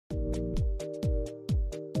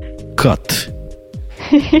Кат.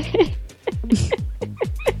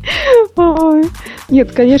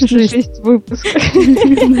 Нет, конечно, 6 выпусков.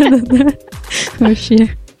 Да-да-да. Вообще.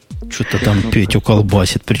 Что-то там Петю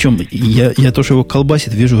колбасит. Причем я то, что его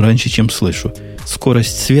колбасит, вижу раньше, чем слышу.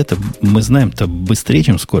 Скорость света, мы знаем-то быстрее,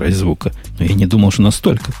 чем скорость звука. Но я не думал, что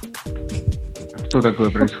настолько. Что такое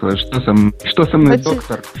происходит? Что со мной,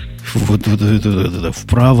 доктор? Вот,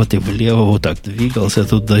 вправо ты, влево, вот так двигался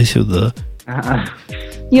туда-сюда.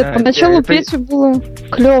 Нет, да, поначалу Петю было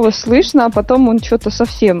клево слышно, а потом он что-то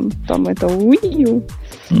совсем там это уию.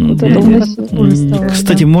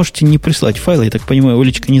 Кстати, можете не прислать файлы, я так понимаю,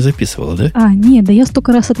 Олечка не записывала, да? Нет, да я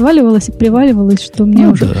столько раз отваливалась и приваливалась, что мне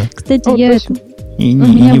уже... Да. Кстати,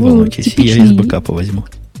 Не волнуйтесь, я из бэкапа возьму.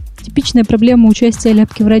 Типичная проблема участия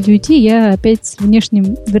ляпки в радио IT, я опять с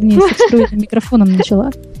внешним, вернее, с встроенным микрофоном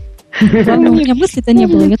начала. У меня мысли-то не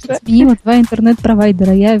было. Я тут сменила 2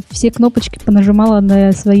 интернет-провайдера. Я все кнопочки понажимала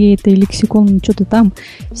на своей этой лексикон, что-то там.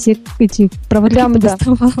 Все эти проводки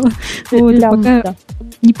подоставала. Пока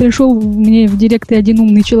не пришел мне в директ один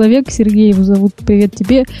умный человек, Сергей его зовут, привет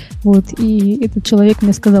тебе. Вот, и этот человек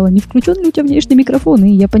мне сказал, не включен ли у тебя внешний микрофон?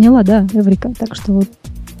 И я поняла, да, Эврика. Так что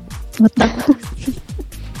вот так вот.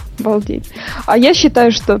 Обалдеть. А я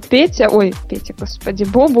считаю, что Петя, господи,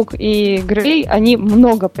 Бобук и Грей, они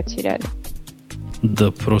много потеряли.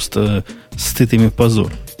 Да, просто стыд им и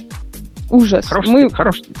позор. Ужас.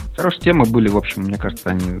 Хорошие темы были, в общем, мне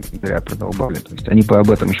кажется, они зря продолбали. То есть они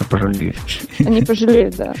об этом еще пожалеют. Они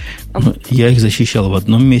пожалеют, да. Я их защищал в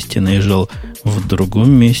одном месте, наезжал в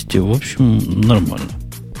другом месте. В общем, нормально.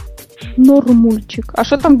 Нормульчик. А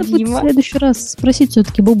что там Дима? В следующий раз спросить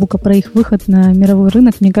все-таки Бобука про их выход на мировой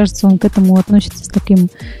рынок. Мне кажется, он к этому относится с таким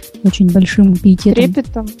очень большим пиететом.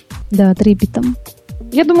 Трепетом? Да, трепетом.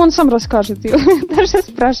 Я думаю, он сам расскажет. Даже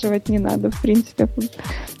спрашивать не надо, в принципе.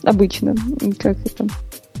 Обычно. Как это?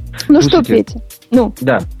 Ну что, Петя? Ну.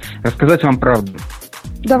 Да, рассказать вам правду.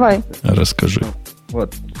 Давай. Расскажи.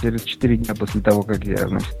 Вот, через 4 дня после того, как я,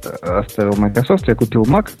 оставил Microsoft, я купил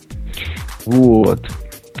Mac. Вот.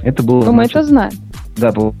 Это было... Мы это знаем.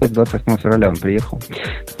 Да, было 28 февраля он приехал.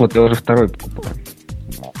 Вот, я уже второй покупаю.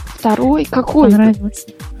 Второй? Какой? Понравилось.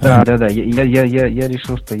 Да. Я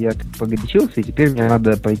решил, что я погорячился, и теперь мне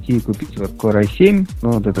надо пойти и купить вот Core i7,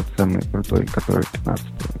 вот этот самый крутой, который 15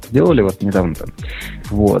 сделали вот недавно там.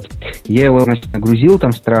 Вот. Я его, нагрузил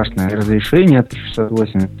там страшное разрешение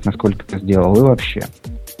 1680, насколько я сделал, и вообще.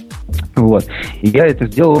 Вот. И я это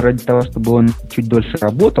сделал ради того, чтобы он чуть дольше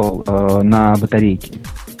работал на батарейке.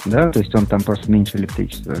 Да, то есть он там просто меньше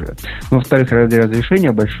электричества живет. Ну, во-вторых, ради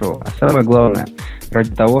разрешения большого, а самое главное, ради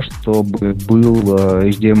того, чтобы был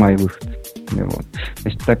HDMI выход. Вот. То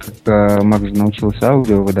есть так как Mac научился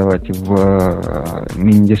аудио выдавать в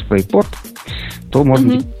мини-дисплей порт, то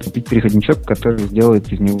можно купить переходничок, который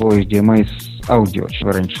сделает из него HDMI с аудио,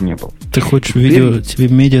 чего раньше не было. Ты хочешь тебе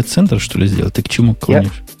медиа-центр, что ли, сделать? Ты к чему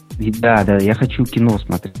клонишь? Да, я хочу кино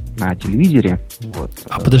смотреть на телевизоре. Вот.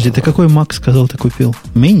 А подожди, ты какой Mac сказал, ты купил?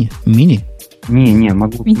 Мини? Не,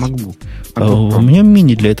 могу. У меня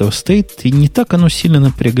мини для этого стоит, и не так оно сильно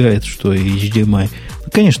напрягает, что HDMI.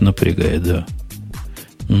 Ну, конечно, напрягает, да.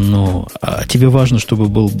 Но а тебе важно, чтобы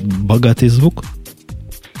был богатый звук?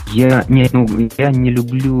 Я не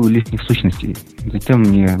люблю лишних сущностей. Зачем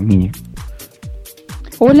мне мини?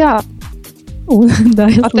 Оля, да,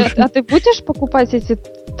 я слушаю. А ты будешь покупать эти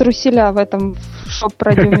труселя в этом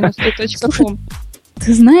shop-radio-100.com?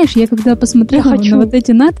 Ты знаешь, я когда посмотрела на вот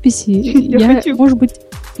эти надписи, я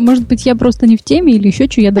может быть, я просто не в теме или еще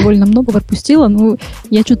что, я довольно много пропустила, но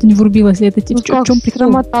я что-то не врубилась. Это типа, в чем прикол?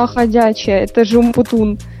 Срамота ходячая, это же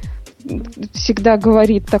Умпутун всегда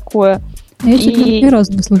говорит такое. Я что-то ни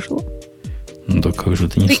разу не слышала. Ну да как же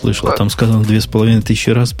ты не слышала? Там сказано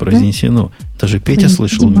 2500 раз произнесено. Даже Петя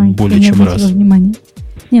слышал более чем раз. Внимание.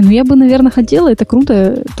 Не, я бы, наверное, хотела. Это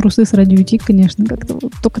круто. Трусы с радио IT, конечно, как-то.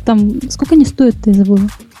 Только там... Сколько они стоят, ты забыла?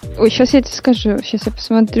 Ой, сейчас я тебе скажу. Сейчас я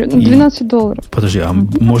посмотрю. $12. Подожди, а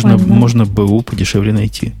можно БУ подешевле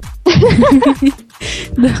найти?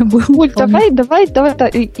 Да, Оль, давай.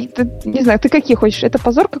 Не знаю, ты какие хочешь? Это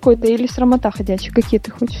позор какой-то или срамота ходячая? Какие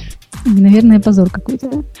ты хочешь? Наверное, позор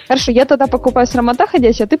какой-то. Хорошо, я тогда покупаю срамота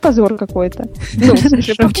ходячая, а ты позор какой-то.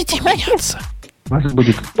 Будете меняться. У нас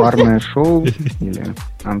будет парное шоу, или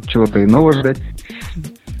нам чего-то иного ждать.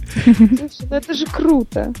 Слушай, это же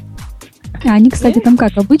круто. А они, кстати, там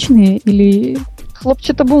как, обычные или...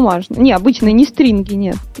 Хлопчатобумажные. Не, обычные, не стринги,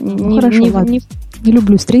 нет. Хорошо, ладно. Не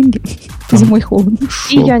люблю стринги. Зимой холодно.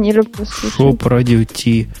 И я не люблю слушать.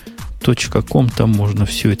 shop.radio.com, там можно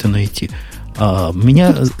все это найти. А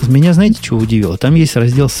меня, знаете, чего удивило? Там есть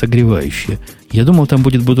раздел «Согревающие». Я думал, там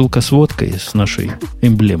будет бутылка с водкой с нашей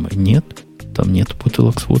эмблемой. Нет, там нет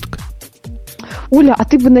бутылок с водкой. Оля, а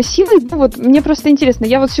ты бы носила, ну вот, мне просто интересно,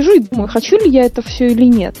 я вот сижу и думаю, хочу ли я это все или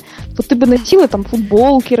нет. Вот ты бы носила там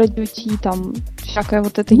футболки радио Ти, там всякая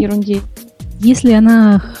вот эта ерунде. Если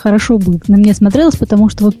она хорошо бы на мне смотрелась, потому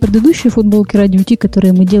что вот предыдущие футболки радио Ти,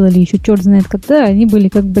 которые мы делали еще черт знает когда, они были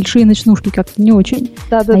как большие ночнушки, как-то не очень.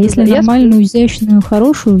 Если нормальную, изящную,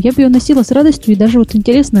 хорошую, я бы ее носила с радостью, и даже вот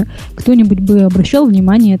интересно, кто-нибудь бы обращал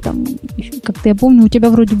внимание, там, как-то я помню, у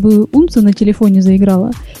тебя вроде бы Унца на телефоне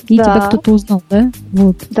заиграла, и тебя кто-то узнал, да?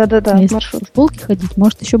 Вот. Да-да-да, если в футболке ходить,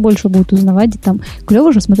 может, еще больше будут узнавать, и там,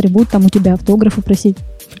 клево же, смотри, будут там у тебя автографы просить.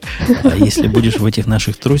 А если будешь в этих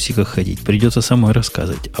наших трусиках ходить, придется самой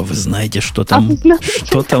рассказывать. А вы знаете, что там,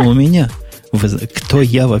 что там у меня? Кто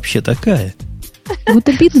я вообще такая? Вот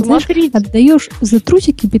обидно, знаешь, отдаешь за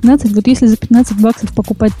трусики 15, вот если за 15 баксов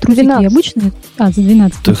покупать трусики 12. Обычные, за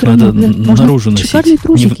 12, то их надо наружу носить. Шикарные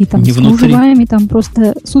трусики, там, с кружевами, там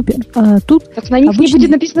просто супер. А тут так на них не будет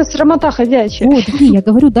написано «срамота ходячая». Вот, я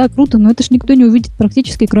говорю, да, круто, но это ж никто не увидит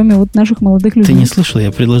практически, кроме вот наших молодых людей. Ты не слышала,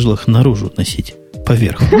 я предложил их наружу носить.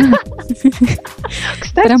 Поверх.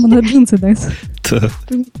 Кстати, прямо на джинсы, да?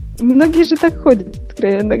 Многие же так ходят,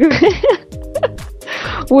 откровенно говоря.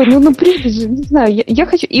 Ой, например же, не знаю, я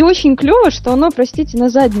хочу... И очень клево, что оно, простите, на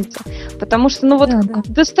заднице. Потому что,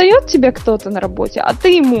 достает тебя кто-то на работе, а ты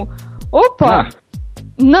ему, опа,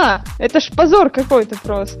 на, это ж позор какой-то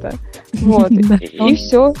просто. Вот, и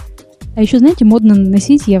все. А еще, знаете, модно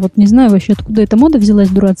носить, я вот не знаю вообще, откуда эта мода взялась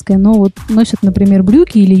дурацкая, но вот носят, например,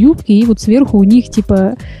 брюки или юбки, и вот сверху у них,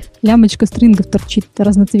 типа, лямочка стрингов торчит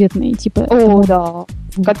разноцветная, типа... О, да,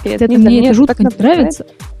 капец. Мне это жутко не нравится.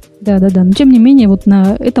 Да-да-да, но тем не менее, вот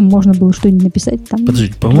на этом можно было что-нибудь написать. Там,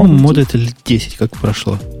 подождите, по-моему, мода это лет 10 как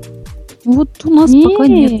прошла. Вот у нас пока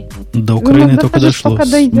нет. До Украины только дошло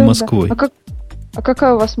с Москвой. Да. А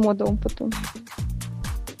какая у вас мода потом?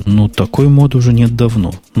 Такой моды уже нет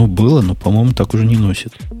давно. Было, но, по-моему, так уже не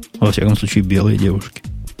носят. Во всяком случае, белые девушки.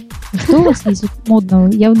 Что у вас есть модного?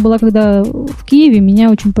 Я вот была когда в Киеве, меня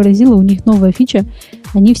очень поразило, у них новая фича.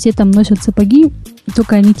 Они все там носят сапоги,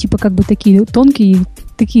 только они типа как бы такие тонкие,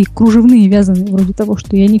 такие кружевные, вязаные, вроде того,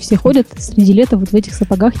 что и они все ходят среди лета вот в этих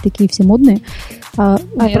сапогах, такие все модные. Я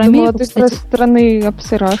думала, ты про страны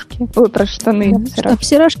обсырашки. Ой, про штаны обсырашки.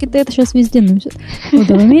 Обсырашки-то это сейчас везде носят. Вот,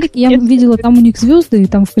 а в Америке я видела, там у них звезды, и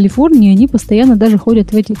там в Калифорнии они постоянно даже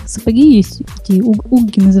ходят в этих сапоги, есть эти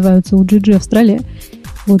угги называются, у GG Австралия.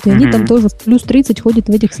 Вот, и они там тоже в плюс 30 ходят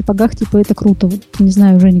в этих сапогах, типа, это круто. Вот, не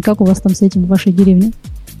знаю, Женя, как у вас там с этим в вашей деревне?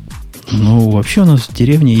 Вообще у нас в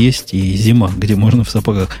деревне есть и зима, где можно в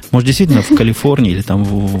сапогах. Может, действительно, в Калифорнии или там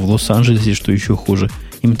в Лос-Анджелесе, что еще хуже.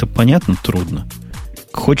 Им-то понятно трудно.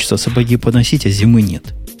 Хочется сапоги поносить, а зимы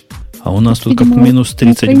нет. А у нас тут как минус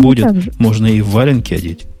 30 будет, можно и в валенки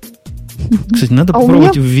одеть. Кстати, надо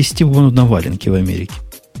попробовать ввести моду на валенки в Америке.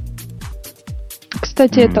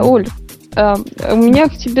 Кстати, это, Оль, у меня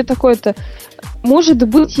к тебе такое-то... Может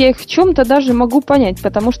быть, я их в чем-то даже могу понять,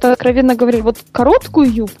 потому что, откровенно говоря, вот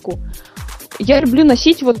короткую юбку я люблю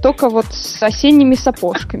носить вот только вот с осенними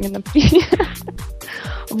сапожками, например.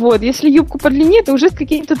 Вот, если юбку подлиннее, то уже с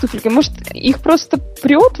какими-то туфельками. Может, их просто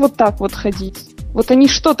прет вот так вот ходить? Вот они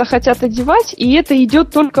что-то хотят одевать, и это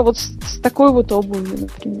идет только вот с такой вот обувью,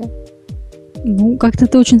 например. Как-то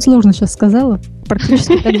ты очень сложно сейчас сказала.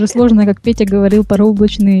 Практически так же сложно, как Петя говорил про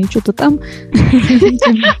облачные что-то там.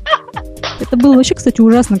 Это было вообще, кстати,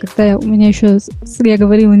 ужасно, когда у меня еще, я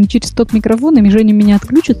говорила не через тот микрофон, и Женя меня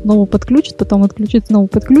отключит, снова подключит, потом отключит, снова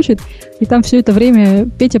подключит, и там все это время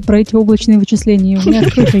Петя про эти облачные вычисления, у меня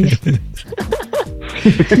крыша есть.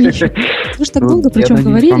 Вы же так долго причем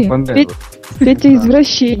говорили. Петя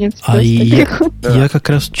извращенец. Я как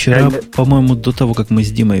раз вчера, по-моему, до того, как мы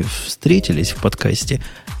с Димой встретились в подкасте,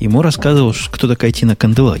 ему рассказывал, кто такая Тина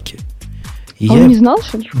Канделаки. Он не знал,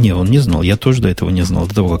 что ли? Не, он не знал. Я тоже до этого не знал.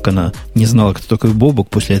 До того, как она не знала, кто такой Бобок,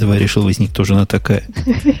 после этого я решил выяснить, кто же она такая.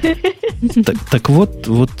 Так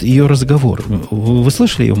вот ее разговор. Вы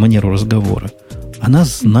слышали ее манеру разговора? Она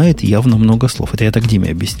знает явно много слов. Это я так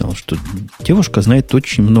Диме объяснял, что девушка знает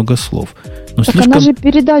очень много слов. Но так она же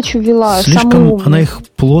передачу вела. Слишком она их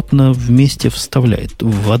плотно вместе вставляет.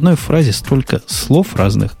 В одной фразе столько слов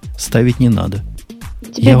разных ставить не надо.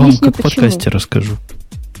 Я вам как в подкасте расскажу.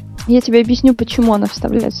 Я тебе объясню, почему она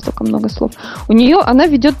вставляет столько много слов. У нее, она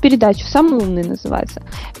ведет передачу, «Самый умный» называется.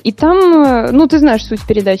 И там, ты знаешь суть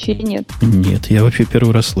передачи или нет? Нет, я вообще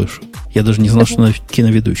первый раз слышу. Я даже не знал, что она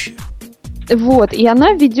киноведущая. Вот, и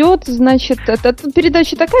она ведет, значит, эта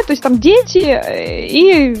передача такая, то есть там дети,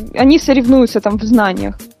 и они соревнуются там в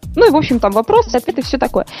знаниях. Ну и, в общем, там вопросы, ответы, все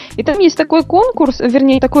такое. И там есть такой конкурс,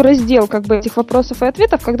 вернее, такой раздел как бы этих вопросов и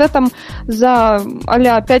ответов, когда там за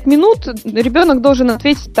а-ля 5 минут ребенок должен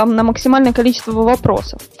ответить там на максимальное количество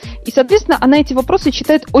вопросов. И, соответственно, она эти вопросы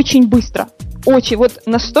читает очень быстро. Очень, вот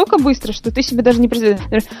настолько быстро, что ты себе даже не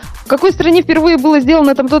представляешь. В какой стране впервые было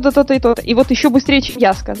сделано там то-то, то-то и то-то. И вот еще быстрее, чем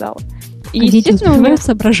я сказала. И, дети успевают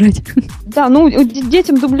соображать. Да, ну,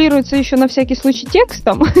 детям дублируется еще на всякий случай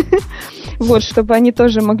текстом, вот, чтобы они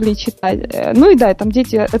тоже могли читать. Ну и да, там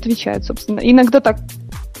дети отвечают, собственно. Иногда так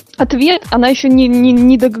ответ, она еще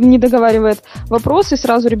не договаривает вопрос, и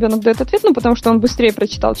сразу ребенок дает ответ, ну, потому что он быстрее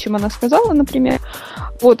прочитал, чем она сказала, например.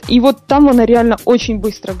 Вот, и вот там она реально очень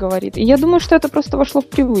быстро говорит. И я думаю, что это просто вошло в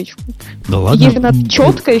привычку. Да ладно. Если надо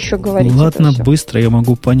четко еще говорить. Ладно, быстро я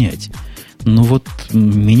могу понять. Но вот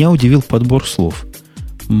меня удивил подбор слов.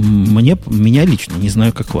 Меня лично, не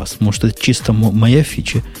знаю, как вас, может, это чисто моя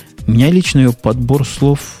фича, меня лично ее подбор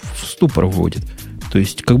слов в ступор вводит. То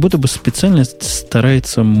есть, как будто бы специально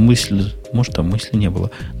старается мысль, может, там мысли не было,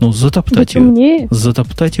 но затоптать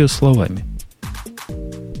ее словами.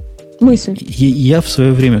 Мысль. Я в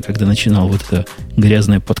свое время, когда начинал вот это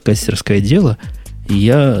грязное подкастерское дело,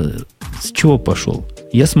 я с чего пошел?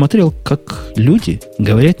 Я смотрел, как люди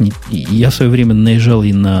говорят. Я в свое время наезжал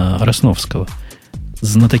и на Росновского.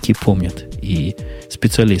 Знатоки помнят. И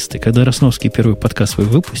специалисты. Когда Росновский первый подкаст свой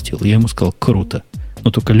выпустил, я ему сказал, круто.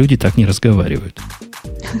 Но только люди так не разговаривают.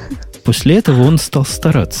 После этого он стал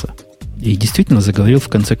стараться. И действительно заговорил, в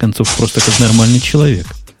конце концов, просто как нормальный человек.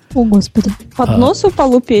 О, Господи. Под нос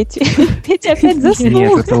упал у Пети. Петя опять заснул.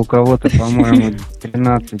 Нет, это у кого-то, по-моему,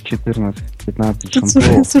 13, 14, 15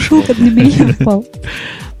 шампунов. Сушилка для белья упал.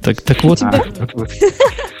 Так вот.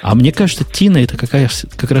 А мне кажется, Тина это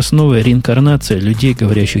как раз новая реинкарнация людей,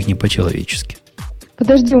 говорящих не по-человечески.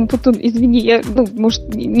 Подожди, Умпутун, извини, я,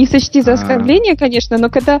 может, не сочти за оскорбление, конечно, но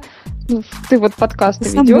когда ты вот подкасты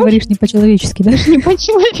ведешь... Сам говоришь не по-человечески, да? Ты же не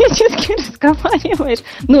по-человечески разговариваешь.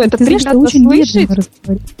 Ну, это ты знаешь, приятно слышать.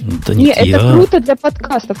 Да нет, это круто для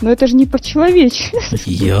подкастов, но это же не по-человечески.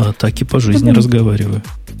 Я так и по жизни разговариваю.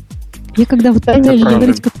 Я когда вот пытаюсь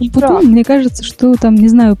говорить как Умпутун, мне кажется, что там, не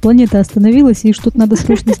знаю, планета остановилась и что-то надо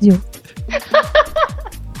срочно сделать.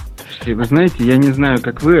 Вы знаете, я не знаю,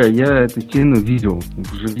 как вы, а я эту Тину видел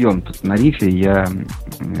живьем тут на рифе.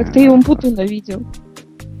 Так ты и Умпутуна видел.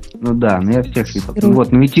 Ну да, но я всех видел.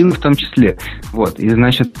 Вот, ну и Тину в том числе. Вот, и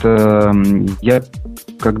значит, я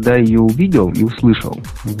когда ее увидел и услышал,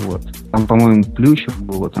 вот, там, по-моему, Плющев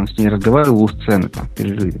был, вот он с ней разговаривал у сцены, там, в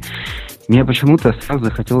перерыве. Мне почему-то сразу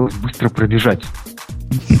захотелось быстро пробежать.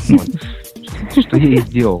 Вот. Что я и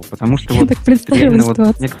сделал, потому что вот реально вот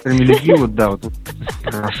некоторыми людьми вот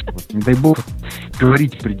страшно, вот, не дай бог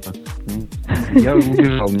говорить придется. Я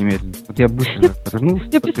убежал немедленно. Вот я быстро развернулся.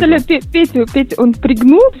 Я представляю Петю, он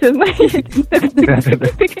пригнулся, знаете.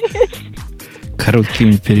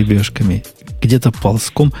 Короткими перебежками. Где-то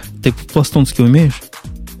ползком. Ты по-пластунски умеешь?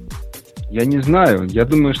 Я не знаю. Я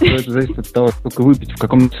думаю, что это зависит от того, сколько выпить, в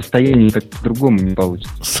каком состоянии, как по-другому не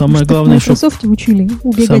получится. Самое главное, что... учили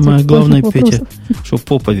Самое главное, Петя, что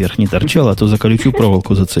попа вверх не торчала, а то за колючую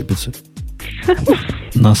проволоку зацепится.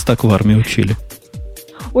 Нас так в армии учили.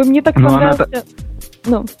 Ой, мне так понравился...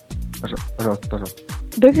 Пожалуйста.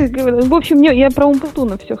 Да, в общем, я про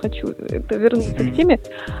Умпутуна все хочу вернуться к теме.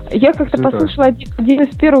 Я как-то послушала один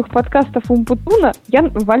из первых подкастов Умпутуна. Я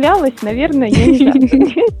валялась, наверное, я не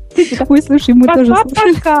знаю. Ой, слушай, мы тоже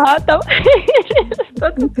слушали. Пока.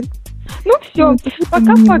 Ну все,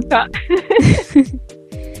 пока-пока.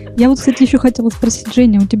 Я вот, кстати, еще хотела спросить,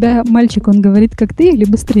 Женя, у тебя мальчик, он говорит, как ты или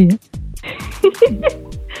быстрее?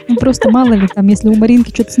 Ну, просто мало ли, там, если у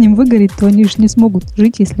Маринки что-то с ним выгорит, то они же не смогут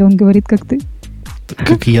жить, если он говорит, как ты.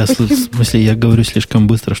 Как я, в смысле, я говорю слишком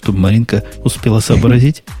быстро, чтобы Маринка успела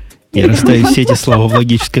сообразить. Я расставлю все эти слова в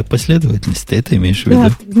логической последовательности. Ты это имеешь в виду? Да,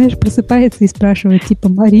 ты, знаешь, просыпается и спрашивает, типа,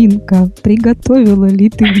 Маринка, приготовила ли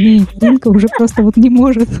ты мне? Маринка уже просто вот не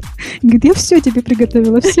может. Говорит, я все тебе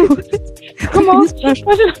приготовила, все.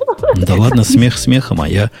 Да ладно, смех смехом, а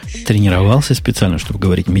я тренировался специально, чтобы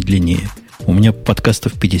говорить медленнее. У меня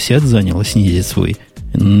подкастов 50 заняло снизить свой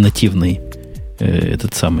нативный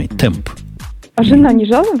этот самый темп. А жена не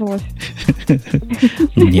жаловалась?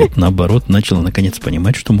 Нет, наоборот, начала наконец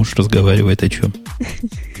понимать, что муж разговаривает о чем.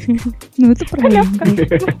 Ну, это правильно.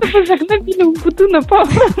 Вы загнобили Умпутуна по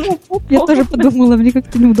Я тоже подумала, мне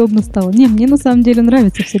как-то неудобно стало. Не, мне на самом деле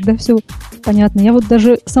нравится, всегда все понятно. Я вот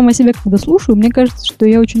даже сама себя когда слушаю, мне кажется, что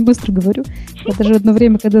я очень быстро говорю. Я даже одно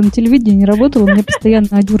время, когда на телевидении работала, меня постоянно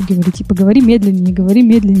одергивали, типа, говори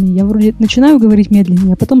медленнее. Я вроде начинаю говорить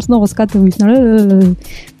медленнее, а потом снова скатываюсь на...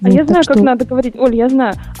 я знаю, как надо говорить. Оль, я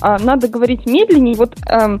знаю. Надо говорить медленнее. Вот,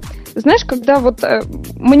 знаешь, когда вот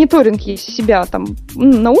мониторинг есть себя, там,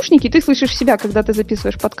 наушники, ты слышишь себя, когда ты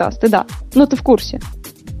записываешь подкасты, да. Ну, ты в курсе.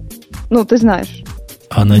 Ну, ты знаешь.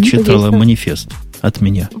 Она читала манифест от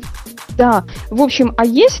меня. Да, в общем, а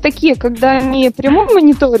есть такие, когда не прямой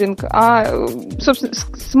мониторинг, а, собственно,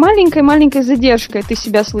 с маленькой-маленькой задержкой ты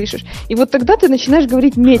себя слышишь. И вот тогда ты начинаешь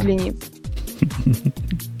говорить медленнее.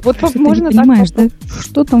 Вот можно так. Понимаешь, да?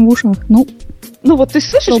 Что там в ушах? Ну, вот ты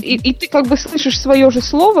слышишь, и ты как бы слышишь свое же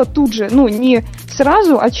слово тут же, ну, не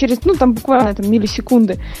сразу, а через, там буквально там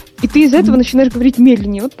миллисекунды. И ты из этого начинаешь говорить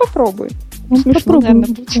медленнее. Вот попробуй. Попробуй.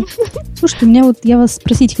 Слушайте, я вас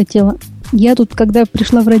спросить хотела. Я тут, когда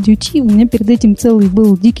пришла в Радио Ти, у меня перед этим целый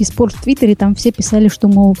был дикий спор в Твиттере, там все писали, что,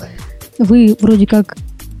 мол, вы вроде как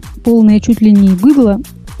полное чуть ли не быдло,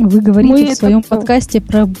 вы говорите в своем подкасте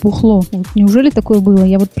про бухло. Вот неужели такое было?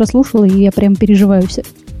 Я вот прослушала, и я прям переживаю все.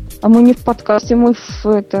 А мы не в подкасте, мы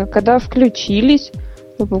когда включились,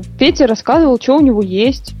 Петя рассказывал, что у него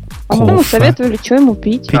есть. А мы ему советовали, что ему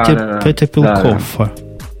пить. Петя пил кофе.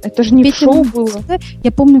 Это же не в шоу было.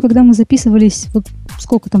 Я помню, когда мы записывались, вот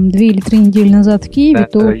сколько там, 2 или 3 недели назад в Киеве,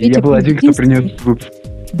 то Петя я был один, кто принес выпуск.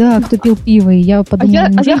 Да, кто пил пиво, и я подумала...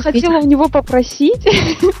 я хотела у него попросить.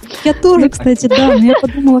 Я тоже, кстати, да, но я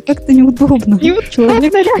подумала, как-то неудобно.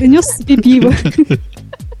 Человек принес себе пиво.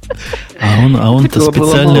 А он-то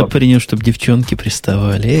специально принес, чтобы девчонки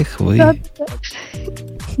приставали. Эх вы.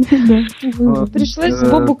 Пришлось с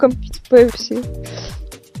Бобуком пить пепси.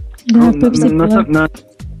 Да, пепси.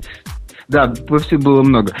 Да, пепси было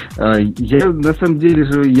много. Я, на самом деле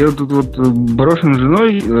же, я тут вот брошен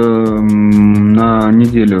женой на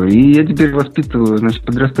неделю, и я теперь воспитываю, значит,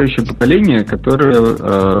 подрастающее поколение,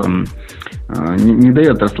 которое не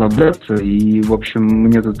дает расслабляться, и, в общем,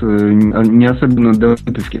 мне тут не особенно до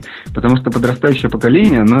выписки, потому что подрастающее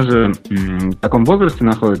поколение, оно же в таком возрасте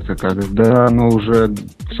находится, когда оно уже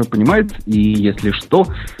все понимает, и, если что,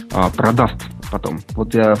 продаст потом.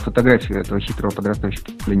 Вот я фотографию этого хитрого подрастающего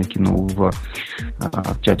поколения кинул в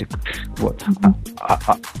чатик. Вот.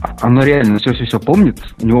 Оно реально все помнит,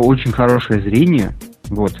 у него очень хорошее зрение,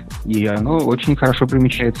 вот, и оно очень хорошо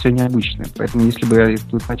примечает все необычное. Поэтому, если бы я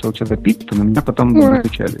тут начал что-то пить, то на меня потом бы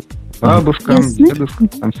накричали. Бабушкам, дедушкам,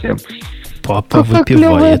 там всем. Папа какая выпивает.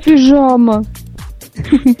 Клевая пижама.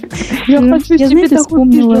 Я хочу себе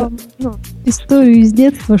такую пижаму. Историю из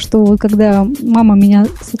детства, что вот когда мама меня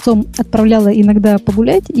с отцом отправляла иногда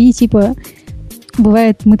погулять, и типа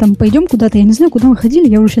бывает, мы там пойдем куда-то, я не знаю, куда мы ходили,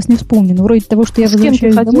 я уже сейчас не вспомню, но вроде того, что я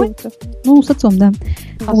возвращаюсь домой. Ну, с отцом, да.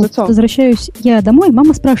 Возвращаюсь я домой,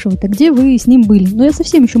 мама спрашивает, а где вы с ним были? Ну, я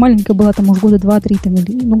совсем еще маленькая была, там, может, года 2-3, там,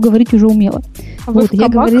 говорить уже умела. А вы в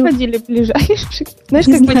кабак ходили ближайший? Знаешь,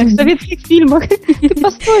 как в этих советских фильмах. Ты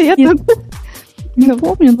постой, я тут... Не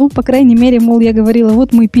помню, но, по крайней мере, мол, я говорила,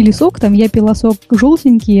 вот мы пили сок, там, я пила сок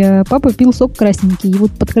желтенький, а папа пил сок красненький. И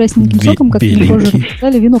вот под красненьким соком, как мы позже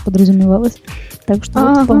сказали, вино подразумевалось. Так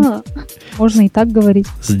что вот, можно и так говорить.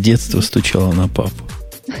 С детства стучала на папу.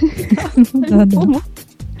 Да.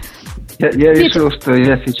 Я решил, что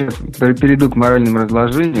я сейчас перейду к моральному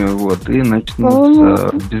разложению, вот, и начну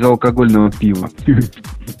с безалкогольного пива.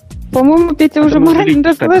 По-моему, Петя уже морально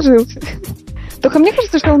разложился. Только мне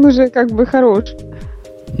кажется, что он уже как бы хорош.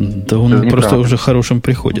 Да он просто уже хорошим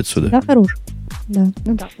приходит сюда. Да, хорош. Да.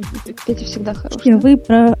 Ну да, Петя всегда хорош. Вы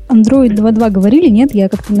про Android 2.2 говорили? Нет, я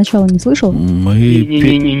как-то начало не слышал.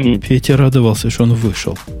 Петя радовался, что он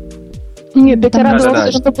вышел. Нет, Петя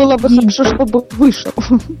радовался, что было бы хорошо, чтобы вышел.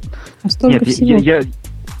 Столько всего.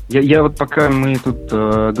 Я вот пока мы тут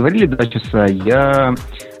говорили 2 часа, я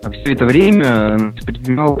все это время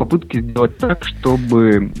предпринимал попытки сделать так,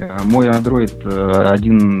 чтобы мой Android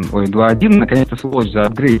 2.1 наконец-то сволочь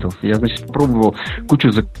заапгрейдился. Я, значит, попробовал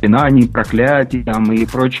кучу заклинаний, проклятий там, и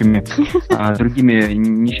прочими другими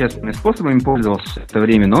несчастными способами пользовался все это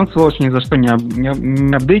время, но он, сволочь, ни за что не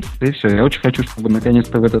апдейтится, и все. Я очень хочу, чтобы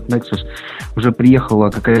наконец-то в этот Nexus уже приехала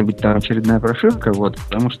какая-нибудь там очередная прошивка, вот,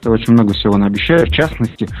 потому что очень много всего он обещает, в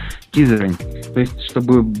частности, тизеринг. То есть,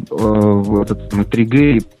 чтобы этот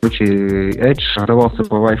 3G и прочий Edge отдавался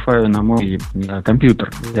по Wi-Fi на мой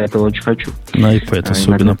компьютер. Я этого очень хочу. На iPad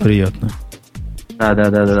особенно приятно.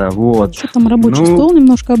 Да, вот. Что там, рабочий стол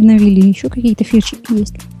немножко обновили, еще какие-то фишечки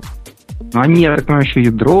есть. Ну, они, я так понимаю, еще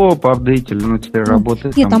ядро поапдейтили, но теперь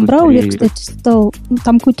работает. Нет, там браузер, кстати, стал...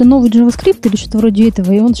 Там какой-то новый JavaScript или что-то вроде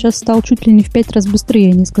этого, и он сейчас стал чуть ли не в 5 раз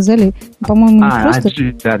быстрее, они сказали. По-моему, не просто...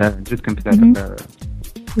 JIT-компилятор, да.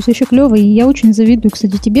 То есть еще клево, и я очень завидую,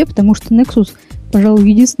 кстати, тебе, потому что Nexus, пожалуй,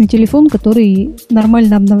 единственный телефон, который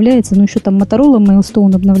нормально обновляется, ну еще там Motorola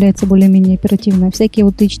Milestone обновляется более-менее оперативно, а всякие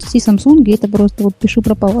вот HTC, Samsung, это просто вот пиши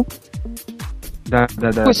пропало. Да.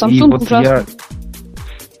 Ой, Samsung вот ужасный.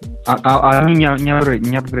 Они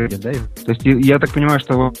не апгрейдят, да? То есть я так понимаю,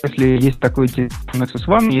 что вот если есть такой телефон Nexus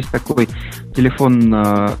One, есть такой телефон,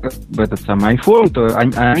 этот самый iPhone, то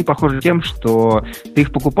они похожи тем, что ты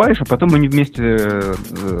их покупаешь, а потом они вместе,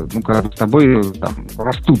 с тобой там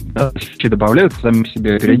растут, да? Вообще добавляют сами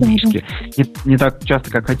себе периодически. Да. Не так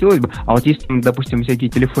часто, как хотелось бы. А вот есть, допустим,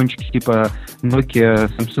 всякие телефончики типа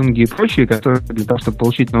Nokia, Samsung и прочие, которые для того, чтобы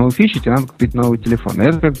получить новую фичу, тебе надо купить новый телефон. И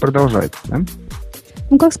это как продолжается, да?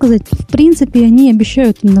 Ну, как сказать, в принципе, они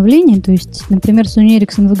обещают обновление, то есть, например, Sony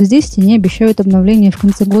Ericsson в X10, они обещают обновление в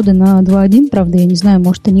конце года на 2.1, правда, я не знаю,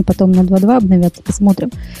 может, они потом на 2.2 обновятся, посмотрим.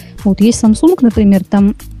 Вот есть Samsung, например,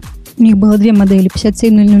 там у них было две модели,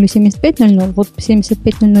 5700 и 7500, вот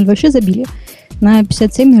 7500 вообще забили. На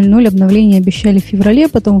 5700 обновление обещали в феврале,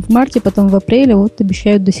 потом в марте, потом в апреле, вот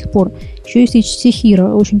обещают до сих пор. Еще есть HTC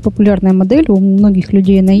Hero, очень популярная модель, у многих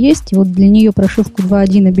людей она есть, и вот для нее прошивку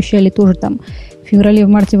 2.1 обещали тоже там в феврале, в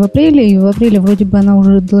марте, в апреле, и в апреле вроде бы она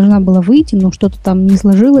уже должна была выйти, но что-то там не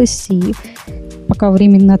сложилось, и пока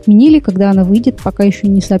временно отменили, когда она выйдет, пока еще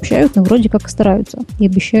не сообщают, но вроде как стараются и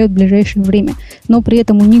обещают в ближайшее время. Но при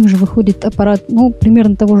этом у них же выходит аппарат,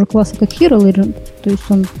 примерно того же класса, как Hero Legend, то есть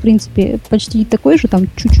он, в принципе, почти такой же, там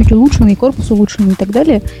чуть-чуть улучшенный, корпус улучшенный и так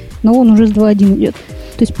далее, но он уже с 2.1 идет.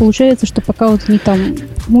 То есть получается, что пока вот они там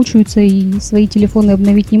мучаются и свои телефоны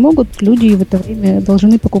обновить не могут, люди в это время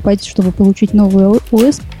должны покупать, чтобы получить новую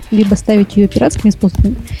ОС, либо ставить ее пиратскими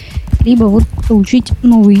способами, либо вот получить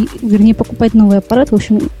новый, вернее, покупать новый аппарат. В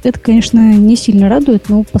общем, это, конечно, не сильно радует,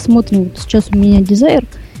 но посмотрим. Вот сейчас у меня Desire,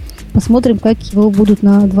 посмотрим, как его будут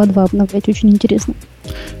на 2.2 обновлять. Очень интересно.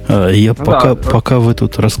 Пока вы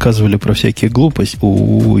тут рассказывали про всякие глупости,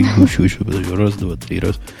 подожди, раз, два, три,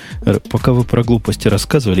 раз. Пока вы про глупости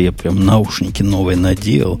рассказывали, я прям наушники новые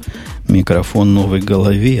надел, микрофон новой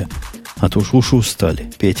голове, а то уж уши устали,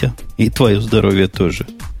 Петя, и твое здоровье тоже.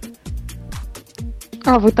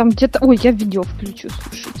 Вы там где-то... Ой, я видео включу,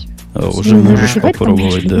 слушайте. Уже можешь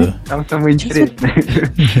попробовать, да. Там самое интересное.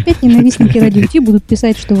 Опять ненавистники радио Ти будут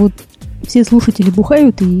писать, что вот все слушатели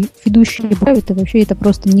бухают, и ведущие бухают, и вообще это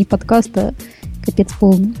просто не подкаст, а капец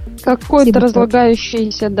полный. Какой-то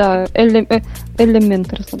разлагающийся, да,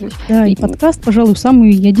 элемент разлагающийся. Да, и подкаст, пожалуй,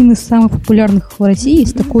 один из самых популярных в России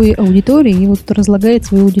с такой аудиторией, и вот разлагает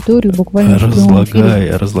свою аудиторию буквально.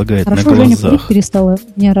 Разлагает Хорошо, на глазах. Женя курить перестала,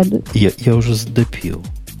 меня радует. Я уже допил.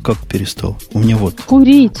 Как перестал? У меня вот...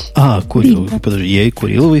 Курить. Курил. Да. Подожди, я и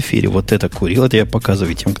курил в эфире. Вот это курил, это я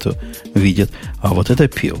показываю тем, кто видит. А вот это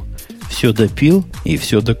пил. Все допил и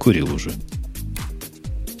все докурил уже.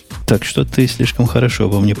 Так что ты слишком хорошо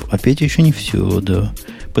обо мне. А Петя еще не все, да.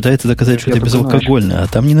 Пытается доказать, что это безалкогольное, а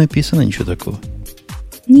там не написано ничего такого.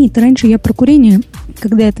 Нет, раньше я про курение,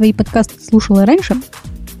 когда я твои подкасты слушала раньше,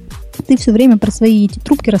 ты все время про свои эти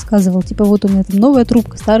трубки рассказывал. Типа, вот у меня там новая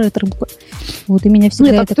трубка, старая трубка. Вот и меня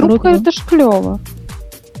всегда это трубка, коробило. Это ж клево.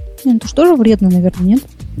 Это ж тоже вредно, наверное, нет?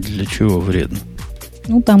 Для чего вредно?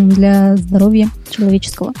 Там для здоровья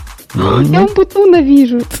человеческого. Я умпутуна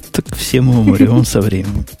вижу. Так все мы умрем со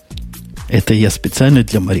временем. Это я специально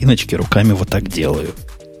для Мариночки руками вот так делаю.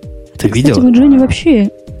 Ты видела? Кстати, вот Женя вообще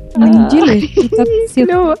на неделе и так всех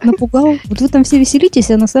напугал. Вот вы там все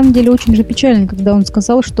веселитесь, а на самом деле очень же печально, когда он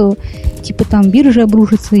сказал, что типа там биржа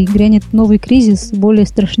обрушится и грянет новый кризис, более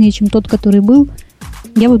страшнее, чем тот, который был.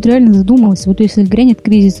 Я вот реально задумалась, вот если грянет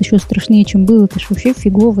кризис еще страшнее, чем был, это же вообще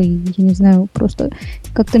фигово, и я не знаю, просто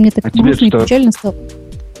как-то мне так грустно и печально стало.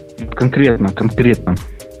 Конкретно.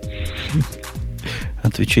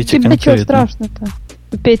 Отвечайте тебе конкретно. Тебе что страшно-то?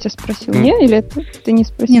 Петя спросил. Не, или ты не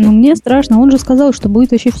спросил? Не, мне страшно. Он же сказал, что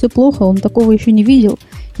будет вообще все плохо. Он такого еще не видел.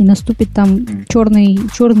 И наступит там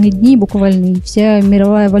черные дни буквально. И вся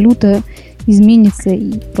мировая валюта изменится.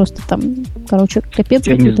 И просто там, капец.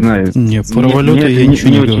 Я не знаю. Не, про валюту я ничего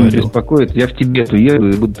не говорил. Очень беспокоит. Я в Тибет уеду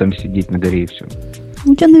и буду там сидеть на горе и все.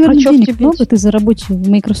 У тебя, наверное, денег много. Ты за работе в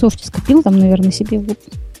Microsoft скопил там, наверное, себе.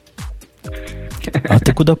 А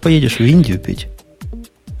ты куда поедешь? В Индию, Петь?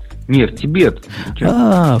 Нет, в Тибет.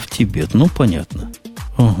 В Тибет, понятно.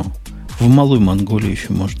 Ага. В Малую Монголию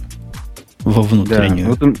еще можно. Во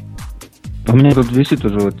внутреннюю. Да, у меня тут висит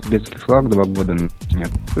уже вот тибетский флаг 2 года. Нет,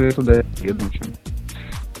 я туда еду.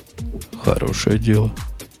 Хорошее дело.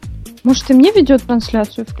 Может, и мне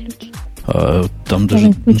видеотрансляцию включить? Там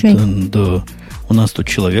даже... Да, у нас тут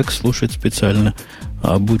человек слушает специально,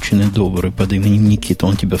 обученный, добрый, под именем Никита.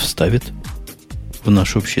 Он тебя вставит в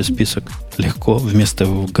наш общий список легко, вместо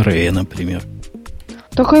Грея, например.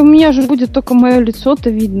 Только у меня же будет только мое лицо-то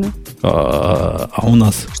видно. А у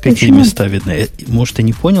нас что какие еще места видны? Может, ты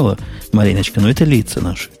не поняла, Мариночка, но это лица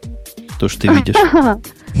наши. То, что ты видишь.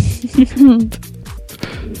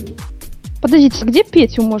 Подождите, где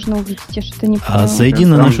Петю можно увидеть? Я что-то не поняла. Зайди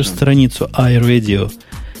на нашу страницу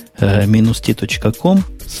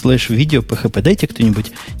iRadio-t.com/video-php. Дайте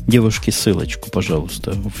кто-нибудь девушке ссылочку,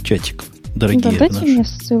 пожалуйста, в чатик. Дорогие да, дайте мне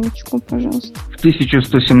ссылочку, пожалуйста. В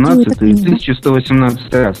 1117 и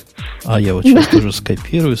 1118 раз. А я вот сейчас тоже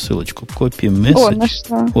скопирую ссылочку. Copy message. О,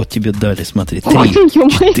 нашла. Вот тебе дали, смотри. 3,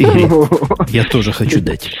 4. Я тоже хочу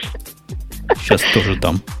дать. Сейчас тоже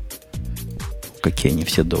дам. Какие они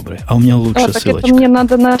все добрые. А у меня лучше так ссылочка. Это мне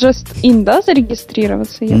надо на Just In, да,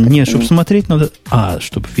 зарегистрироваться? Не, чтобы смотреть надо...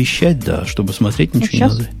 чтобы вещать, да. Чтобы смотреть ничего не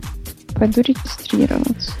надо. Пойду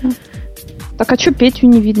регистрироваться. Так, а что Петю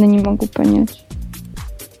не видно, не могу понять.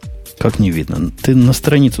 Как не видно? Ты на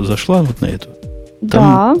страницу зашла вот на эту?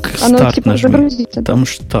 Да, она типа загрузится. Там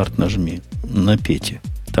старт нажми на Пете.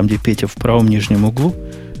 Там, где Петя в правом нижнем углу,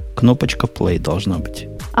 кнопочка play должна быть.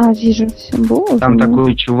 Вижу все. Боже. Там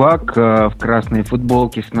такой чувак в красной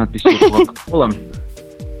футболке с надписью Coca-Cola.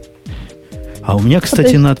 А у меня,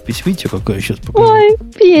 кстати, надпись, видите, какая сейчас покажу? Ой,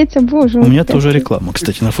 Петя, боже мой. У меня тоже реклама,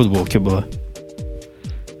 кстати, на футболке была.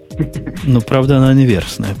 Но, правда, она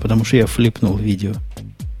неверсная, потому что я флипнул видео.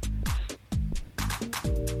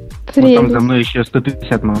 Вот там за мной еще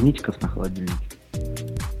 150 магнитиков на холодильнике.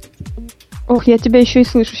 Ох, я тебя еще и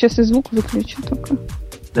слышу. Сейчас и звук выключу только.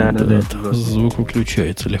 Да. Звук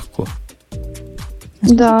выключается легко.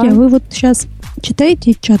 Да. А вы вот сейчас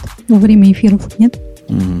читаете чат во время эфиров, нет?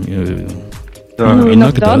 Да,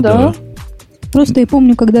 иногда, да. Просто я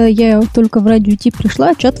помню, когда я только в радио Ти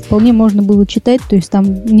пришла, чат вполне можно было читать, то есть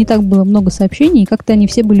там не так было много сообщений, и как-то они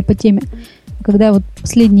все были по теме. Когда вот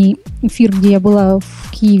последний эфир, где я была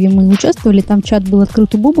в Киеве, мы участвовали, там чат был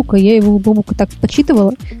открыт у Бобука, я его у Бобука так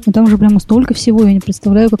почитывала, но там же прямо столько всего, я не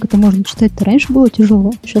представляю, как это можно читать-то. Раньше было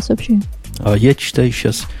тяжело, сейчас вообще. А я читаю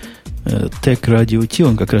сейчас тег радио Ти,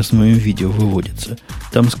 он как раз в моем видео выводится.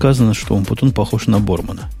 Там сказано, что он похож на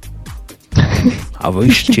Бормана. А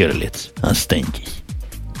вы Штирлиц, останьтесь.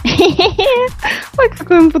 Ой,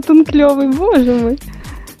 какой он Путун клевый, боже мой.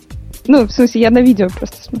 Ну, в смысле, я на видео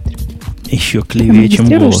просто смотрю. Еще клевее, чем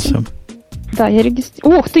голосом. Да, я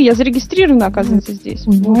регистрирую. Ох ты, я зарегистрирована, оказывается, здесь.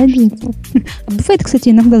 Молодец. Бывает, кстати,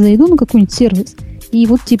 иногда зайду на какой-нибудь сервис, и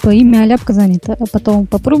вот типа имя Аляпка занято, а потом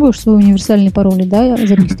попробуешь свой универсальный пароль, да,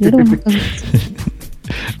 зарегистрирован, оказывается.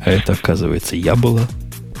 А это, оказывается, я была.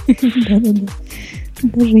 Да.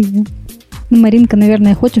 Даже я. Ну, Маринка,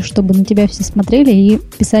 наверное, хочешь, чтобы на тебя все смотрели и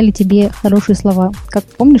писали тебе хорошие слова. Как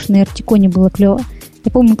помнишь, на Эртиконе было клево.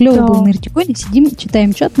 Я помню, клево было на Эртиконе, сидим,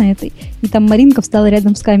 читаем чат на этой, и там Маринка встала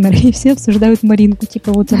рядом с камерой, и все обсуждают Маринку.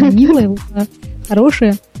 Типа, вот она милая, вот она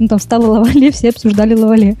хорошая. Ну, там встала Лавале, все обсуждали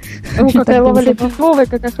Лавале. О, какая Лавале клевая,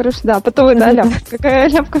 какая хорошая. Да, потом да, ляпка. Какая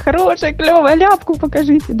ляпка хорошая, клевая, ляпку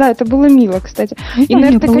покажите. Да, это было мило, кстати. И на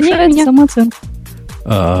Эртиконе меня... самооценка.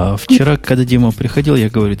 Вчера, когда Дима приходил, я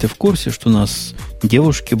говорю, ты в курсе, что у нас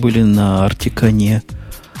девушки были на Артиконе?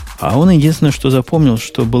 А он единственное, что запомнил,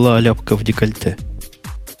 что была ляпка в декольте.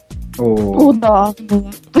 О, да,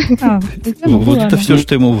 была. Вот это все,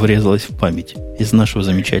 что ему врезалось в память из нашего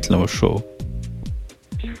замечательного шоу.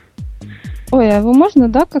 Ой, а его можно,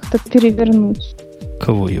 да, как-то перевернуть?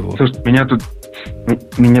 Кого его? Слушай,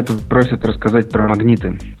 меня тут просят рассказать про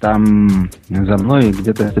магниты. Там за мной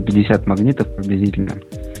где-то 150 магнитов приблизительно.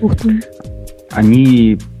 Ух ты.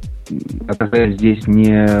 Они оказались здесь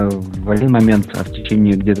не в один момент, а в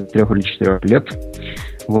течение где-то 3 или 4 лет.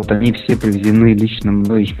 Вот они все привезены лично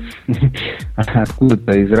мной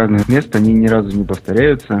откуда-то из разных мест. Они ни разу не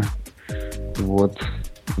повторяются. Вот.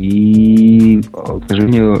 И, к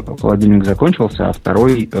сожалению, холодильник закончился,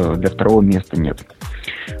 а для второго места нет.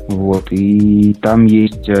 Вот. И там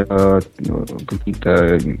есть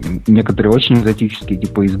какие-то некоторые очень экзотические,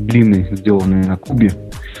 типа из глины, сделанные на кубе.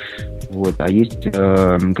 Вот. А есть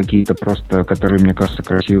какие-то просто, которые, мне кажется,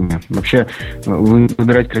 красивыми. Вообще,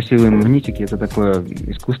 выбирать красивые магнитики — это такое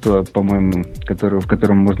искусство, по-моему, в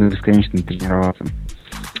котором можно бесконечно тренироваться.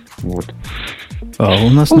 Вот. А у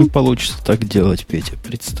нас не получится так делать, Петя,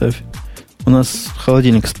 представь. У нас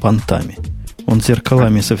холодильник с понтами. Он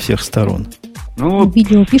зеркалами со всех сторон. Ну,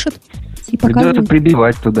 видео пишет и показывает. Придется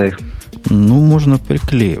прибивать туда их. Ну, можно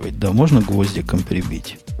приклеивать, да, можно гвоздиком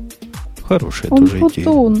прибить. Хорошая тоже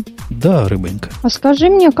идея. Да, рыбонька. А скажи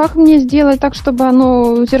мне, как мне сделать так, чтобы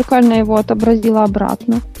оно зеркально его отобразило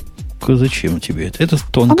обратно? Зачем тебе это? Это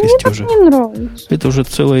тонкость уже. Мне так не нравится. Это уже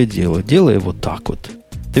целое дело. Делай вот так вот.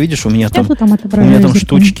 Ты видишь, у меня там зеркально?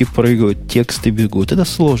 штучки прыгают, тексты бегут. Это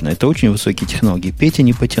сложно. Это очень высокие технологии. Петя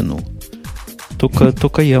не потянул.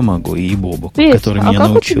 Только я могу, и Бобок, Петя, который меня как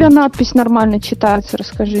научил. у тебя надпись нормально читается,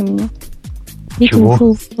 расскажи мне. Чего?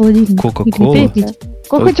 Ушел в холодильник. Кока-кола? Петя,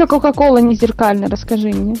 как у тебя Кока-кола не зеркальная, расскажи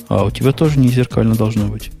мне. А у тебя тоже не зеркально должно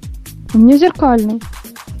быть. У меня зеркально.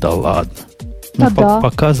 Да ладно. Да, да.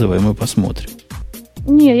 Показывай, мы посмотрим.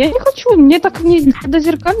 Не, я не хочу. Мне так не... Когда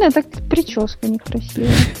зеркальная, так прическа некрасивая.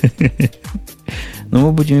 Но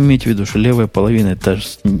мы будем иметь в виду, что левая половина это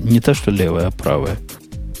не та, что левая, а правая.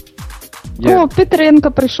 О, Петренко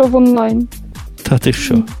пришел в онлайн. Да ты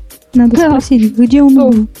что? Надо спросить, где он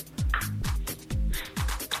был?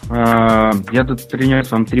 Я тут принес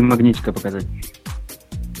вам 3 магнитика показать.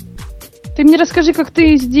 Ты мне расскажи, как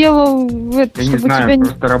ты сделал это, Я чтобы не знаю, тебя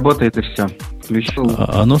просто работает и все. Включил.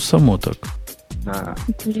 Оно само так. Да.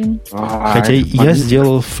 Блин. Хотя я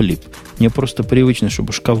сделал флип. Мне просто привычно,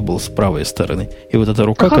 чтобы шкаф был с правой стороны. И вот эта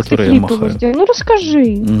рука, которой я махаю. Ну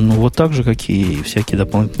расскажи. Ну вот так же, как и всякие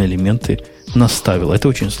дополнительные элементы наставил. Это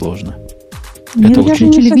очень сложно. Нет, это я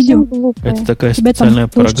очень... видео. Это такая тебя специальная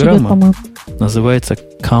программа. Идет, называется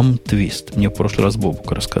Cam Twist. Мне в прошлый раз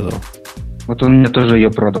Бобук рассказал. Вот он мне тоже ее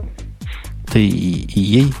продал. Ты и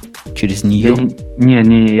ей? Через нее?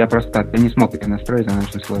 Не, я просто так. Я не смог ее настроить, она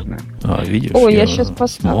очень сложная. Видишь? Ой, я сейчас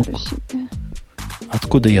поставлю смог. себе.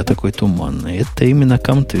 Откуда я такой туманный? Это именно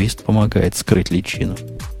Cam Twist помогает скрыть личину.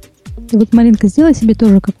 Ты вот, Маринка, сделай себе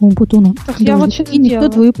тоже, как у Путуна. Так я вот сейчас и никто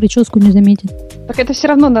твою прическу не заметит. Так это все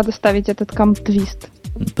равно надо ставить этот камп-твист.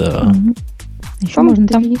 Да. Угу. Еще можно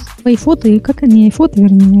там твои фото, и как они, фото,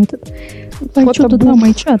 вернее, этот. Что-то там,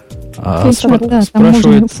 майчат. Спрашивает... Там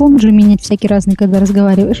можно фон же менять всякий разный, когда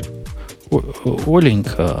разговариваешь.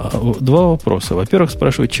 Оленька, 2 вопроса. Во-первых,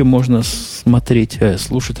 спрашивают, чем можно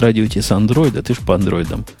слушать радио Ти с андроида. Ты ж по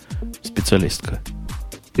андроидам специалистка.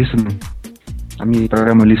 Listen. А мне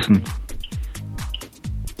программа Listen.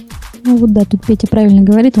 Ну вот да, тут Петя правильно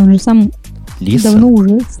говорит, он же сам давно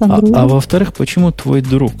уже с андроидом. А во-вторых, почему твой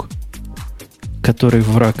друг, который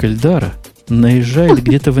враг Эльдара, наезжает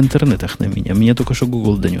где-то в интернетах на меня? Меня только что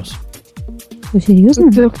Google донес. Что,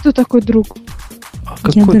 серьезно? Кто такой друг?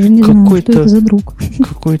 Я даже не знаю, что это за друг.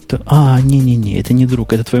 Какой-то... не, это не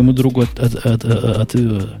друг. Это твоему другу от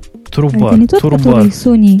Турубар. Это не тот, который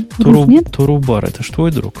Sony друг, нет? Турубар, это ж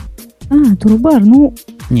твой друг? Турубар, ну...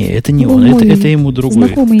 Не, это не он, это ему другой.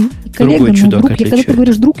 Знакомый коллега, другой чудак друг. Когда ты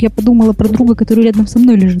говоришь друг, я подумала про друга, который рядом со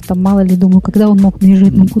мной лежит. Там мало ли, думаю, когда он мог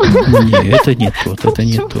наезжать на куда. Не, это не тот, это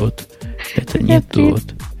не тот. Это не тот.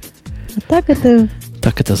 А так это...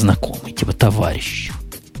 Так это знакомый, типа товарищ.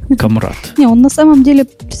 Комрад. Не, он на самом деле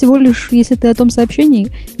всего лишь, если ты о том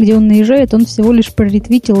сообщении, где он наезжает, он всего лишь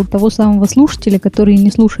проретвитил того самого слушателя, который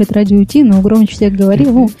не слушает радио Ти, но громче всех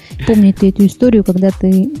говорил. Помнишь ты эту историю, когда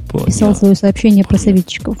ты писал свое сообщение про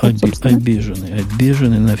советчиков?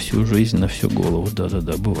 Обиженный на всю жизнь, на всю голову. Да,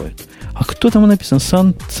 бывает. А кто там написан?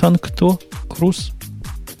 Сан кто? Круз?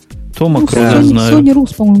 Тома Круза знаю. Соня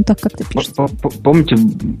Рус, по-моему, так как-то пишет. Помните...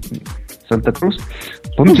 Санта-Крус.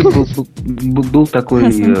 Помните, был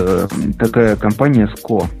такая компания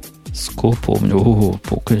СКО. СКО помню.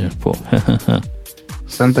 Конечно, помню.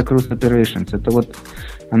 Санта-Крус Operations. Это вот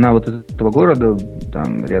она вот из этого города,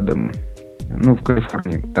 там рядом, в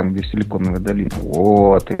Калифорнии, там, где Силиконовая долина.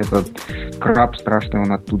 Вот, этот краб страшный,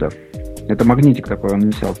 он оттуда. Это магнитик такой, он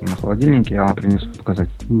висел на холодильнике, я вам принесу показать.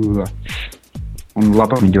 Он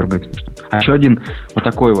лапами дергает. А еще один вот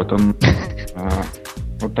такой вот, он...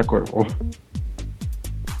 Вот такой. О.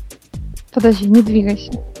 Подожди, не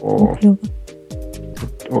двигайся. Вот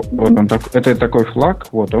он так, это такой флаг,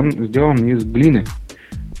 вот он сделан из глины,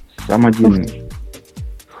 самодельный,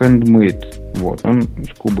 handmade, вот он из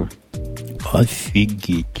Кубы.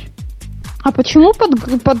 Офигеть! А почему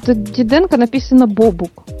под Диденко написано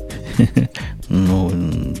Бобук?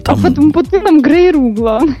 Там... А под нам Грейру,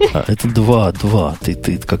 главное. Это 2.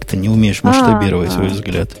 Ты как-то не умеешь масштабировать свой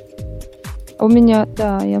взгляд. У меня,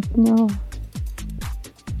 да, я поняла.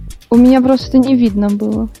 У меня просто не видно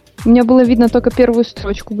было. У меня было видно только первую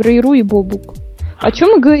строчку. Грейру и Бобук. А чё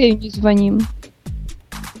мы Грею не звоним?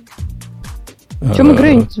 Чё мы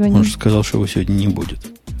Грею не звоним? Он же сказал, что его сегодня не будет.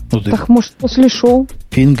 Так, может, после шоу?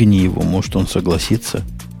 Пингни его, может, он согласится.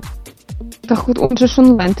 Так вот, он же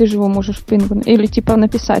онлайн, ты же его можешь пингнуть. Или типа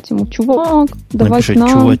написать ему: чувак, давай напиши, к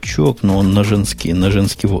нам. чувачок, но он на женский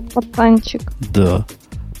пацанчик. Да.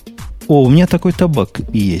 О, у меня такой табак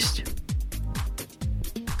есть.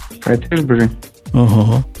 Хотишь, бери?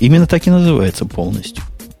 Ага. Именно так и называется полностью.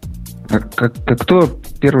 Кто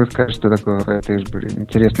первый скажет, что такое RTSB?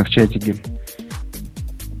 Интересно, в чатике.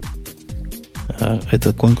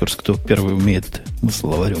 Это конкурс, кто первый умеет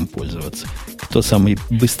словарем пользоваться. Кто самый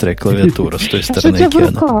быстрая клавиатура с той стороны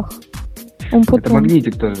океана. Это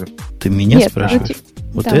магнитик тоже. Ты меня спрашиваешь?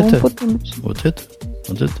 Вот да, это? Вот это? Вот это?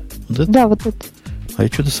 Вот это? Да, вот это. А я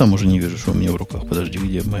что-то сам уже не вижу, что у меня в руках. Подожди,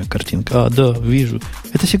 где моя картинка? Да, вижу.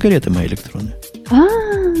 Это сигареты мои электронные.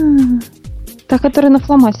 Та, которая на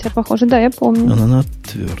фломастер похожа. Да, я помню. Она на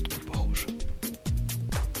отвертку похожа.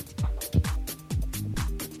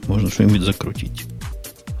 Можно что-нибудь закрутить.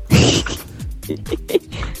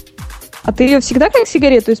 А ты ее всегда как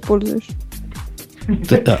сигарету используешь?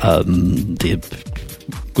 Ты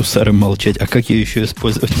гусары молчать. А как ее еще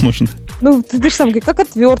использовать можно? Ну, ты же сам говоришь, как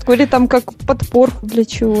отвертку или там как подпорку для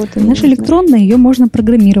чего-то. Знаешь, электронная, ее можно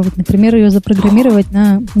программировать. Например, ее запрограммировать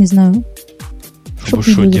на, не знаю, чтобы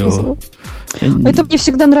что делать? Это мне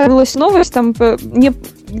всегда нравилась новость, там мне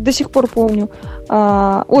до сих пор помню.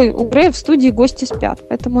 У Грея в студии гости спят,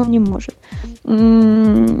 поэтому он не может.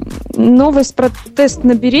 Новость про тест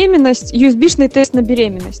на беременность, USB-шный тест на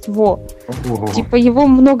беременность. Типа его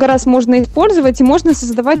много раз можно использовать, и можно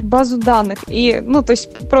создавать базу данных. И, то есть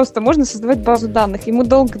просто можно создавать базу данных. Ему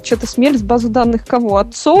долго что-то смелись базу данных кого?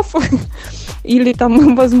 Отцов? Или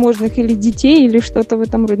там возможных, или детей, или что-то в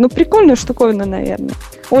этом роде. Прикольная штуковина, наверное.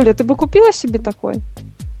 Оля, ты бы купила себе такой?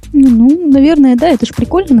 Наверное, да, это же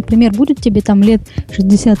прикольно. Например, будет тебе там лет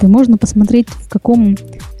 60, и можно посмотреть, в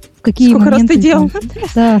какие сколько моменты... раз ты делал.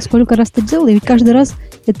 Да, сколько раз ты делал, и каждый раз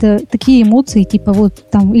это такие эмоции, типа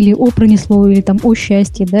вот там или пронесло, или там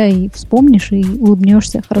счастье, да, и вспомнишь, и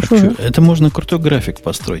улыбнешься. Хорошо же. Это можно крутой график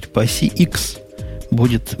построить. По оси X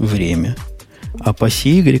будет время, а по оси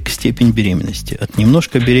Y степень беременности. От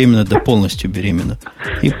немножко беременна до полностью беременна.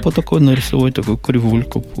 И по такой нарисовать такую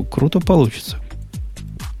кривульку круто получится.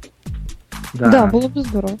 Да, было бы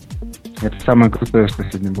здорово. Это самое крутое, что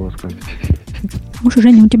сегодня было сказано. Может,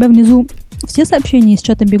 Женя, у тебя внизу все сообщения из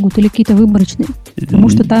чата бегут или какие-то выборочные? Потому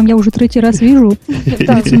что там я уже 3-й раз вижу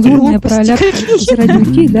цензурное про радио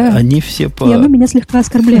Ти, да. Они все по... И оно меня слегка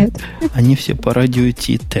оскорбляет. Они все по радио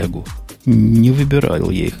Ти тегу. Не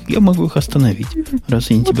выбирал я их. Я могу их остановить,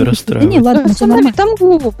 раз они тебя расстраивают. Да не, ладно, все нормально. Там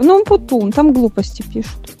глупо. Путун, там глупости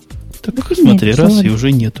пишут. Так смотри, раз и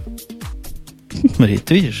уже нет. Смотри,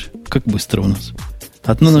 ты видишь, как быстро у нас?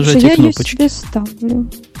 Одно нажатие кнопочки. Я ее себе ставлю.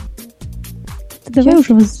 Давай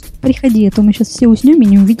уже приходи, а то мы сейчас все уснем и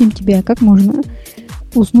не увидим тебя. Как можно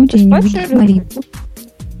уснуть и не увидеть молитву?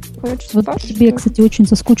 Вот тебе, кстати, очень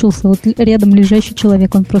соскучился. Вот рядом лежащий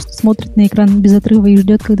человек, он просто смотрит на экран без отрыва и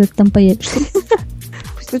ждет, когда ты там появишься.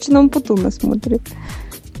 Пусть очень на Путуна смотрит.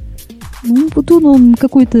 Путун, он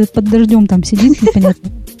какой-то под дождем там сидит, непонятно.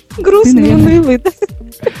 Грустный, унылый.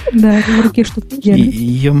 Да, в руке что-то держит.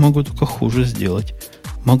 Я могу только хуже сделать.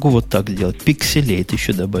 Могу вот так сделать. Пикселейт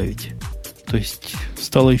еще добавить. То есть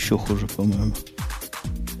стало еще хуже, по-моему.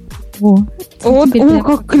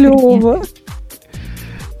 Как клево.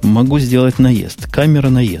 Могу сделать наезд. Камера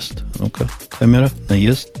наезд. Ну-ка, камера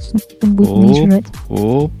наезд.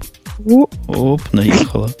 Оп,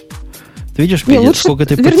 наехала. Ты видишь, Петя, сколько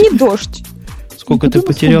ты потерял? Верни дождь. Сколько ты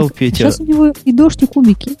потерял, Петя? Сейчас у него и дождь, и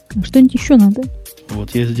кубики. Что-нибудь еще надо.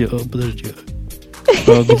 Вот я сделал. Подожди.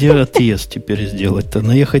 А где отъезд теперь сделать-то?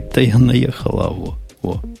 Наехать-то я наехала.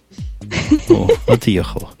 Во,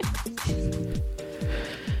 отъехала.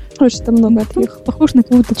 Очень-то много отъехал. Похож на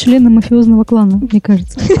какого-то члена мафиозного клана, мне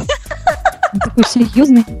кажется. Он такой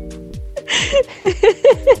серьезный.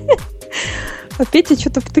 А Петя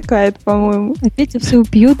что-то втыкает, по-моему. А Петя все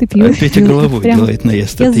пьет и пьет. А Петя головой делает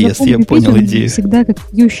наезд, отъезд. Я понял идею. Всегда как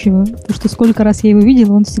пьющего. Потому что сколько раз я его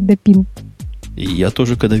видел, он всегда пил. И я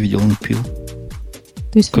тоже, когда видел, он пил.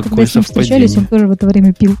 То есть, когда с ним встречались, он тоже в это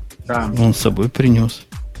время пил. Да. Он с собой принес.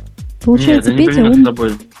 Получается, Петя, он...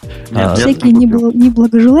 всякие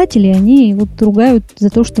неблагожелатели, они вот ругают за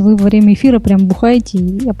то, что вы во время эфира прям бухаете.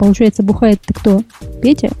 А получается, бухает ты кто?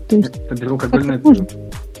 Петя? То есть, это безалкогольное пиво.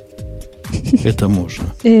 Это можно.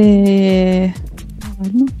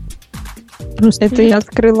 Просто это я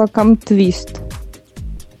открыла камтвист.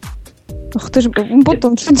 Ах ты же,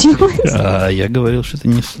 потом что делать? Я говорил, что это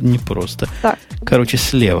не просто. Так. Короче,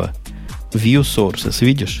 слева. View sources,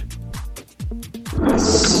 видишь?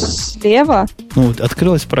 Слева?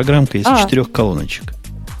 Открылась программка из 4 колоночек.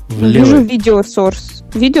 Вижу видеосорс.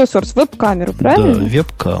 Видеосорс, веб-камеру, правильно? Да,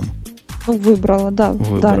 веб-кам. Выбрала, да.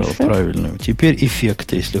 Выбрала дальше. Правильную. Теперь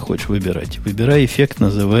эффекты, если хочешь выбирать. Выбирай эффект,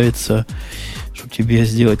 называется, чтобы тебе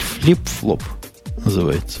сделать флип-флоп,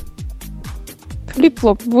 называется.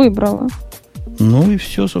 Флип-флоп выбрала. Ну и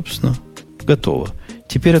все, собственно. Готово.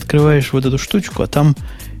 Теперь открываешь вот эту штучку, а там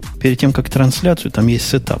перед тем, как трансляцию, там есть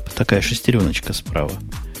сетап, такая шестереночка справа.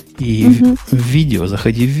 И в видео,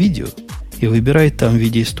 заходи в видео и выбирай там в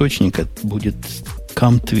виде источника, будет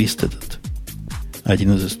Cam Twist этот.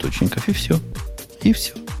 Один из источников, и все. И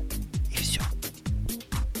все. И все.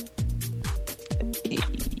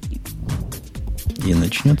 И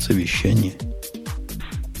начнется вещание.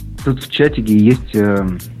 Тут в чатике есть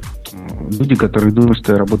люди, которые думают,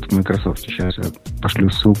 что я работаю в Microsoft. Сейчас я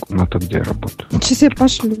пошлю ссылку на то, где я работаю. Сейчас я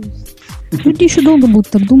пошлю. Люди еще долго будут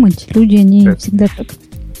так думать. Люди, они всегда так.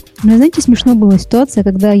 Но, знаете, смешно была ситуация,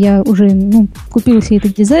 когда я уже купила себе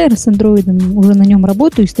этот дизайр с андроидом, уже на нем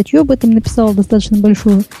работаю, статью об этом написала достаточно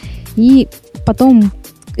большую. И потом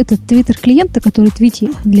этот твиттер-клиент, который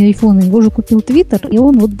твитит для айфона, его же купил Твиттер, и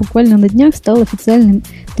он вот буквально на днях стал официальным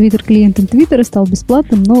твиттер-клиентом Твиттера, стал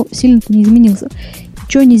бесплатным, но сильно-то не изменился.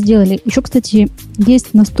 Что они сделали? Еще, кстати,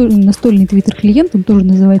 есть настольный твиттер-клиент, он тоже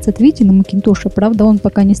называется Твити на Макинтоше. Правда, он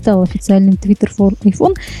пока не стал официальным Twitter for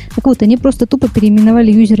iPhone. Так вот, они просто тупо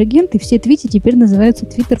переименовали юзер-агент, и все Твити теперь называются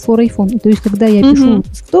Twitter for iPhone. И то есть, когда я пишу с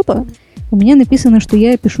десктопа, у меня написано, что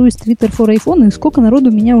я пишу из Twitter for iPhone, и сколько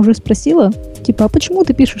народу меня уже спросило, типа, а почему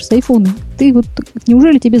ты пишешь с айфона? Ты вот,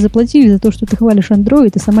 неужели тебе заплатили за то, что ты хвалишь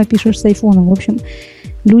Android, и сама пишешь с айфоном? В общем,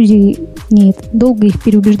 люди, нет, долго их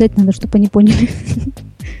переубеждать надо, чтобы они поняли.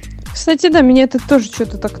 Кстати, да, меня это тоже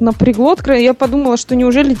что-то так напрягло. Я подумала, что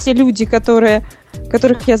неужели те люди, которых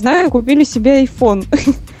я знаю, купили себе iPhone?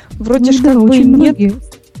 Вроде ж как бы очень нет. многие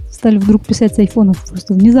стали вдруг писать с айфонов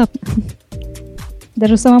просто внезапно.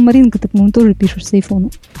 Даже сама Маринка, так, по-моему, тоже пишешь с айфона.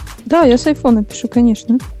 Да, я с айфона пишу,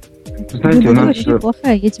 конечно. Знаете, у нас вообще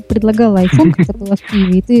плохая. Я тебе предлагала айфон, когда была в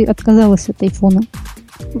Киеве, и ты отказалась от айфона.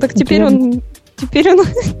 Так теперь он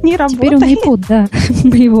не работает. Теперь он iPod, да.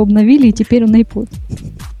 Мы его обновили, и теперь он iPod.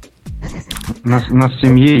 У нас в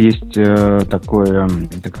семье есть такая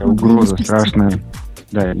угроза страшная.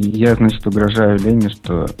 Да, и я, значит, угрожаю Лене,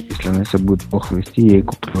 что если она себя будет плохо вести, я ей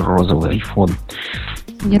куплю розовый iPhone.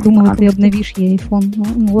 Я думала, ты обновишь ей iPhone.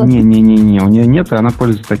 Ну, ладно. Не, у нее нет, она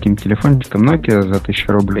пользуется таким телефончиком Nokia за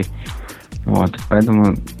 1000 рублей. Вот,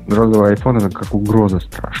 поэтому розовый iPhone это как угроза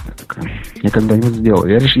страшная такая. Я когда-нибудь сделал.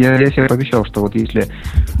 Я себе пообещал, что вот если,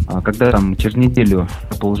 когда там через неделю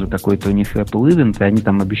Apple уже какой-то у них Apple Event, и они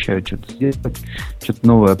там обещают что-то сделать, что-то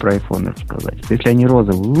новое про iPhone рассказать. Если они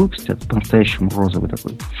розовый выпустят, по-настоящему розовый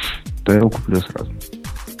такой, то я его куплю сразу.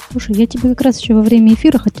 Слушай, я тебе как раз еще во время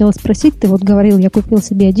эфира хотела спросить, ты вот говорил, я купил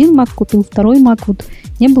себе один Mac, купил второй Mac, вот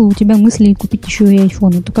не было у тебя мысли купить еще и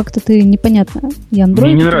iPhone, то как-то ты непонятно, и Android.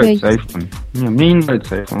 Мне не нравится iPhone. Мне не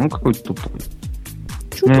нравится iPhone, он какой-то тупой.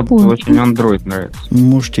 Чего мне тупой? Очень Android нравится.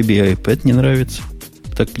 Может, тебе и iPad не нравится?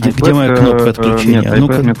 Так, где моя кнопка отключения? Нет,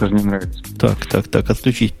 iPad мне тоже не нравится. Так,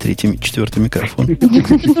 отключить третий, четвертый микрофон. Мне,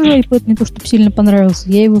 кстати, тоже iPad не то, чтобы сильно понравился.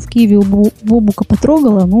 Я его в Киеве у Бобука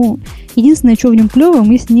потрогала, но единственное, что в нем клево,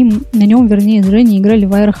 мы на нем, вернее, с Женей играли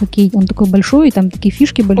в аэрохоккей. Он такой большой, и там такие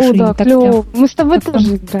фишки большие. О, да, клево. Мы с тобой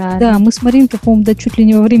тоже играли. Да, мы с Маринкой, по-моему, да, чуть ли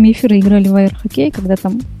не во время эфира играли в аэрохоккей, когда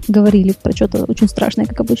там говорили про что-то очень страшное,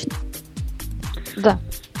 как обычно. Да.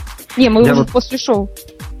 Не, мы уже после шоу.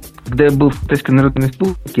 Когда я был в Китайской Народной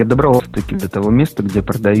Республике, я добрался-таки до того места, где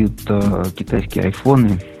продают китайские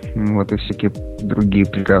айфоны, вот, и всякие другие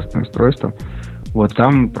прекрасные устройства. Вот,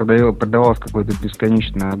 там продавалось какое-то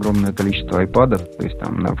бесконечное огромное количество айпадов, то есть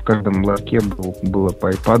там в каждом лотке было по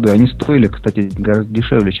айпаду, и они стоили, кстати, гораздо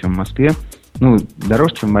дешевле, чем в Москве. Ну,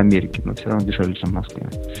 дороже, чем в Америке, но все равно дешевле, чем в Москве.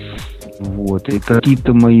 Вот, и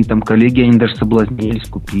какие-то мои там коллеги, они даже соблазнились,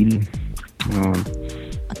 купили. Вот.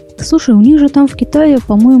 Слушай, у них же там в Китае,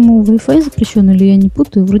 по-моему, Wi-Fi запрещен, или я не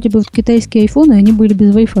путаю? Вроде бы китайские айфоны, они были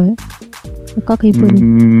без Wi-Fi. А как iPad?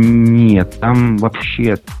 Нет, там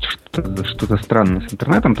вообще что-то странное с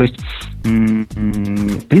интернетом. То есть,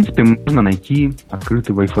 в принципе, можно найти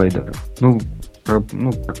открытый Wi-Fi даже.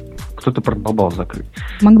 Кто-то продолбал закрыть.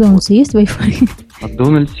 В Макдональдсе есть Wi-Fi? В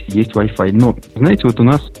Макдональдсе есть Wi-Fi. Но, знаете, вот у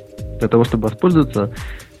нас для того, чтобы воспользоваться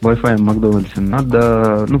Wi-Fi в Макдональдсе,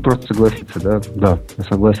 надо, просто согласиться, да, я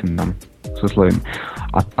согласен там с условиями.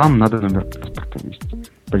 А там надо номер паспорта ввести.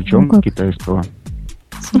 Причем китайского.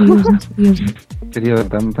 Серьезно,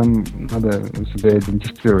 там надо себя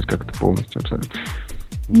идентифицировать как-то полностью абсолютно.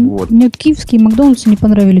 Вот. Мне вот киевские Макдональдсы не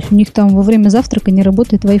понравились. У них там во время завтрака не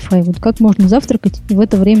работает Wi-Fi. Вот как можно завтракать и в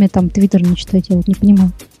это время там Твиттер не читать? Я вот не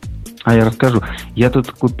понимаю. А я расскажу. Я тут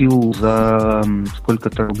купил за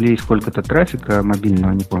сколько-то рублей, сколько-то трафика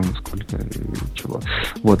мобильного, не помню сколько, чего.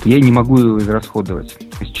 Вот, я не могу его израсходовать.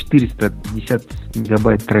 То есть 450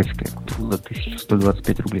 мегабайт трафика я купил за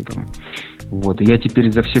 1125 рублей, по-моему. Вот, и я теперь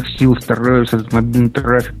изо всех сил стараюсь этот мобильный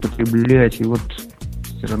трафик потреблять, и вот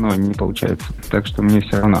все равно не получается. Так что мне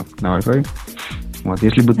все равно на Wi-Fi. Вот,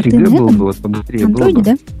 если бы 3G был бы, вот побыстрее было бы.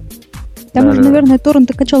 Да? Там уже, наверное,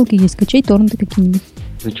 торренты-качалки есть. Качай торренты какие-нибудь.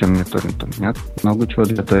 Зачем мне торренты? Нет, много чего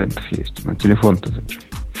для торрентов есть. На телефон-то зачем?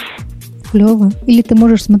 Клево. Или ты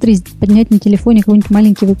можешь, смотри, поднять на телефоне какой-нибудь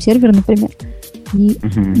маленький веб-сервер, например, и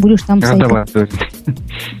будешь там сайт.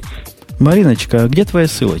 Мариночка, а где твоя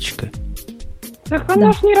ссылочка? Так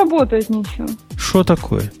она ж не работает нічого. Що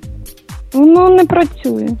таке? Воно не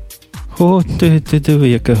працює. О, ти диви,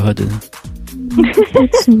 яка гадина.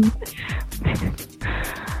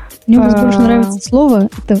 Мне больше нравится слово.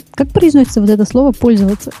 Это, как произносится вот это слово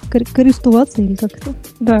 «пользоваться»? Користуваться или как это?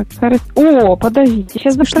 Да, О, подождите,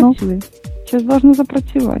 сейчас запрацює. Сейчас должно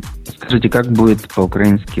запрацювать. Скажите, как будет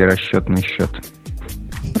по-украински расчетный счет?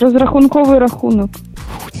 Розрахунковий рахунок.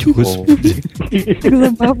 Господи. Как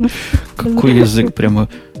забавно. Какой язык прямо...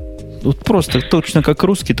 Вот просто точно как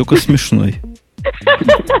русский, только смешной.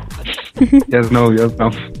 Я знал.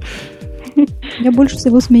 Я больше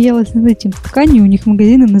всего смеялась над этим. Ткани у них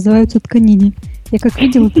магазины называются тканини. Я как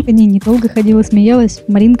видела тканини, долго ходила, смеялась.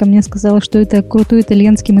 Маринка мне сказала, что это крутой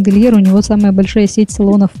итальянский модельер, у него самая большая сеть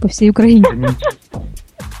салонов по всей Украине.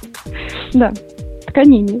 Да,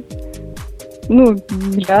 тканини. Ну,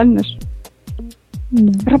 реально ж.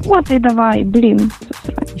 Работай давай, блин.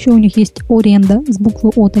 Еще у них есть Оренда, с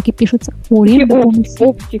буквы О так и пишется. Оренда.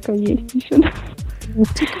 Оптика есть еще.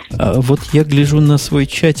 А вот я гляжу на свой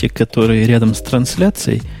чатик, который рядом с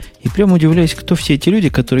трансляцией, и прям удивляюсь, кто все эти люди,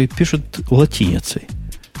 которые пишут латиницей.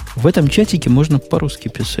 В этом чатике можно по-русски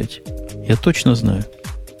писать. Я точно знаю.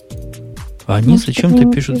 А они зачем-то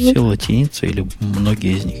пишут все латиницей, или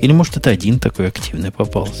многие из них. Или, может, это один такой активный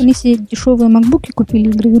попался. Они себе дешевые макбуки купили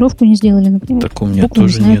и гравировку не сделали, например. Так у меня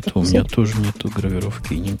тоже нету. У меня тоже нету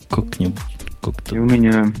гравировки. Как-нибудь как-то. И у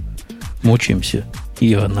меня... Мучаемся. И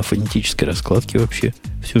я на фонетической раскладке вообще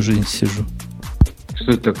всю жизнь сижу.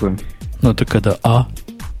 Что это такое? Ну, это когда А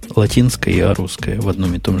латинское и А русское в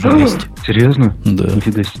одном и том же месте. Серьезно? Да.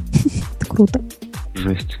 Нифига себе. Это круто.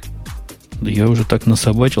 Жесть. Да я уже так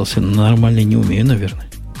насобачился, нормально не умею, наверное.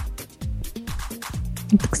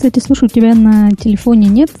 Это, кстати, слушай, у тебя на телефоне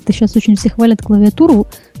нет? Ты сейчас очень все хвалят клавиатуру,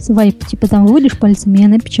 свайп, типа там выводишь пальцами, и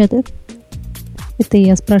она печатает. Это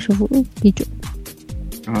я спрашиваю Петю.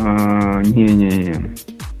 Не.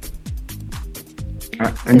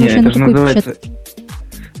 Не, это же называется...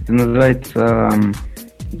 Это называется...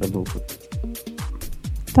 Забыл.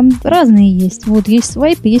 Там разные есть. Вот есть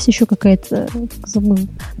свайп, и есть еще какая-то... Забыл.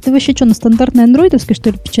 Ты вообще что, на стандартной андроидовской,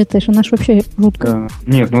 что ли, печатаешь? Она ж вообще жуткая.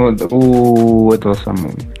 Нет, ну у этого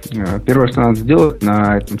самого... Первое, что надо сделать,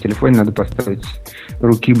 на этом телефоне надо поставить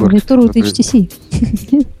RU-keyboard. Клавиатуру от HTC.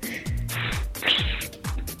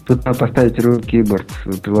 Тут надо поставить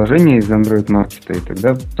RU-keyboard приложение из Android Market, и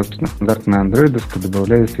тогда, собственно, стандартная андроидовская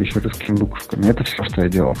добавляется еще русскими буквами. Это все, что я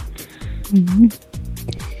делал.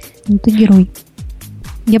 Ну, ты герой.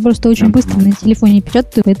 Я просто очень быстро на телефоне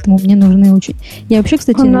печатаю, поэтому мне нужны очень... Я вообще,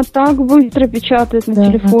 кстати... Она так быстро печатает на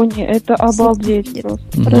телефоне, это обалдеть просто.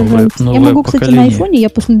 Новое я могу, кстати, поколение. на айфоне, я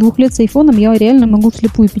после 2 лет с айфоном, я реально могу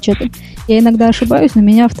вслепую печатать. Я иногда ошибаюсь, но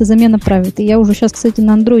меня автозамена правит. И я уже сейчас, кстати,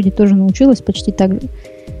 на андроиде тоже научилась почти так же.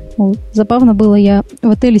 Вот. Забавно было, я в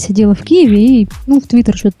отеле сидела в Киеве и в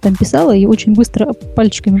Твиттер что-то там писала, и очень быстро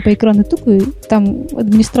пальчиками по экрану тыкаю. Там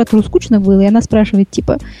администратору скучно было, и она спрашивает,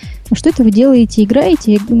 типа, а что это вы делаете,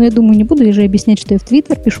 играете? Я думаю, не буду я же объяснять, что я в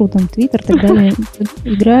Твиттер пишу, там, Твиттер и так далее.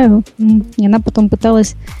 Играю. И она потом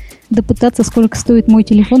пыталась допытаться, сколько стоит мой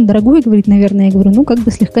телефон. Дорогой, говорит, наверное. Я говорю, как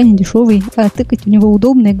бы слегка не дешевый, а тыкать в него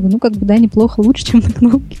удобно. Я говорю, как бы, да, неплохо, лучше, чем на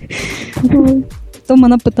кнопке. Потом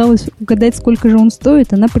она пыталась угадать, сколько же он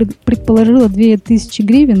стоит. Она предположила 2000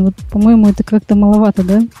 гривен. Вот, по-моему, это как-то маловато,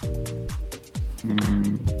 да?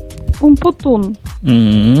 Умпутун. У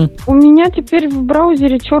меня теперь в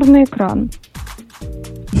браузере черный экран.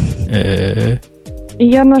 И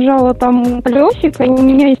я нажала там колесико, и у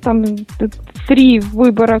меня есть там 3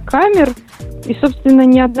 выбора камер, и, собственно,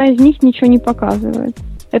 ни одна из них ничего не показывает.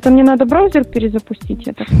 Это мне надо браузер перезапустить,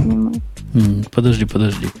 я так понимаю. Подожди.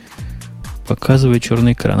 Показывает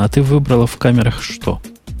черный экран. А ты выбрала в камерах что?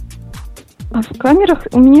 А в камерах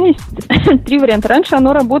у меня есть 3 варианта. Раньше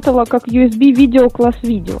оно работало как USB видео класс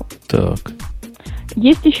видео. Так.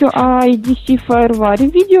 Есть еще IDC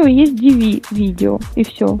FireWire видео, есть DV видео, и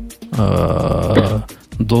все.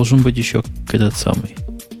 Должен быть еще этот самый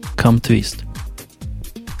CamTwist.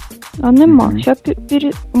 А нема. Сейчас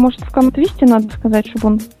может в CamTwist надо сказать, чтобы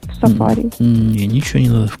он в Safari. Не, ничего не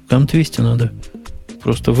надо. В CamTwist надо.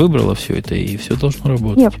 Просто выбрала все это, и все должно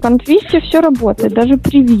работать. Нет, в CamTwist все работает, даже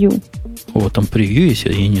превью. О, там превью есть,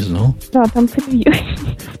 я не знал. Да, там превью.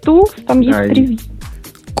 В Tools там есть превью.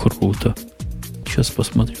 Круто. Сейчас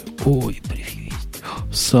посмотрю. Ой, превью есть.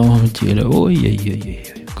 В самом деле.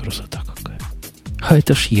 Ой-ой-ой-ой. Красота какая. А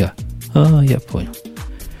это ж я. Я понял.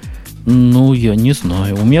 Ну, я не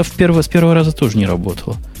знаю. У меня с первого раза тоже не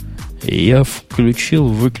работало. Я включил,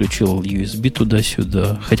 выключил USB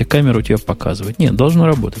туда-сюда. Хотя камера у тебя показывает. Нет, должно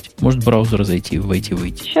работать. Может браузер зайти,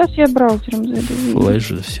 войти-выйти. Сейчас я браузером зайду. Флэш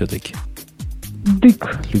же все-таки.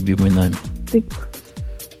 Дык. Любимый нами. Дык.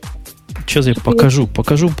 Сейчас я покажу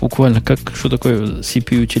буквально, что такое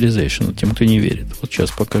CPU utilization, тем, кто не верит. Вот сейчас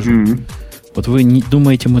покажу. Mm-hmm. Вот вы не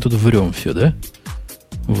думаете, мы тут врем все, да?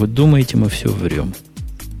 Вы думаете, мы все врем.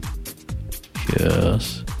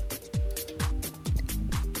 Сейчас.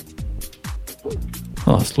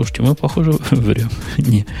 Слушайте, мы, похоже, врем.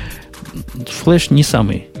 Не. Флэш не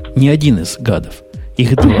самый, не один из гадов.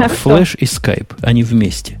 Их два. Флэш и скайп, они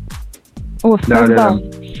вместе. Да.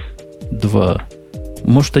 Два.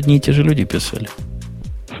 Может, одни и те же люди писали?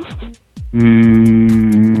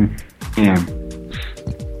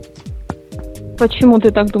 Почему ты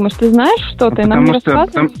так думаешь? Ты знаешь что-то и нам не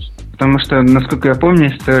рассказываешь? Потому что, насколько я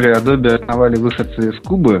помню, историю Adobe основали выходцы из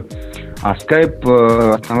Кубы, а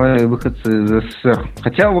Skype основали выходцы из СССР.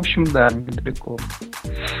 Хотя, в общем, да, недалеко.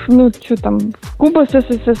 Ну, что там, Куба с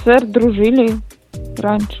СССР дружили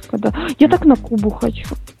раньше, когда... Я так на Кубу хочу.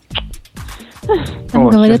 Там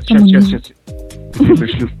говорят, сейчас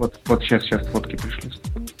пришлю фотки. Сейчас фотки пришлю.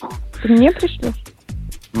 Ты мне пришлешь?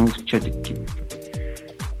 Ну, в чатик кину.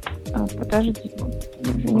 Подожди.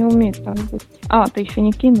 Я же не умею так быть. ты еще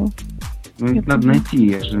не кинул? Ну, это надо найти,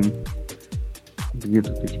 я же... Где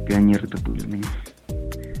тут эти пионеры-то были у меня?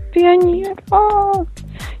 Пионер!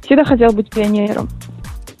 Всегда хотел быть пионером.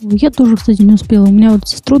 Я тоже, кстати, не успела. У меня вот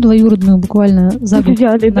сестру двоюродную буквально за год.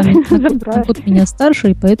 Взяли, на год меня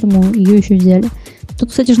старше, и поэтому ее еще взяли. Тут,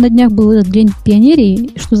 кстати же, на днях был этот день пионерии.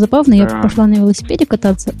 Что забавно, я пошла на велосипеде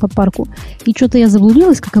кататься по парку, и что-то я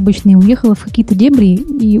заблудилась, как обычно, и уехала в какие-то дебри,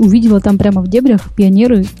 и увидела там прямо в дебрях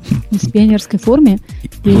пионеры в пионерской форме.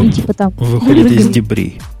 И они типа там... Выходят из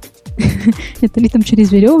дебри. Это ли там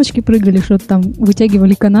через веревочки прыгали, что-то там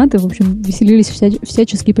вытягивали канаты, в общем, веселились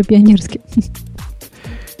всячески по-пионерски.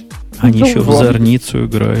 Они еще в зорницу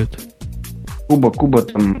играют. Куба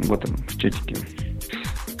там, вот он, в чатике.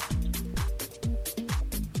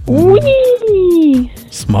 Уи!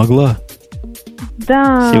 Смогла.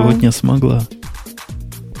 Да. Сегодня смогла.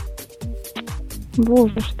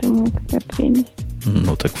 Боже ж ты мой, какая прелесть.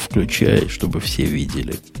 Ну так включай, чтобы все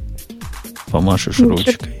видели. Помашешь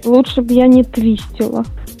ручкой. Лучше бы я не твистила.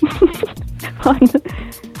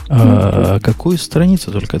 Какую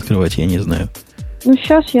страницу только открывать, я не знаю. Ну,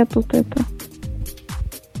 сейчас я тут это...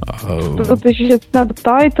 Тут еще надо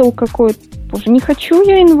тайтл какой-то. Боже, не хочу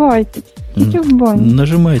я инвайтить. Иди в баню.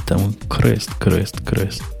 Нажимай там крест.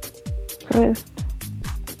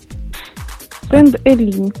 Send a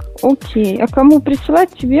link. Окей. А кому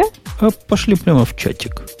присылать тебе? Пошли прямо в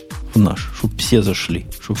чатик. В наш. Чтоб все зашли.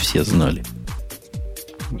 Чтоб все знали.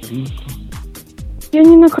 Я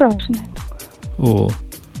не накрашенная.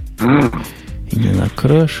 И не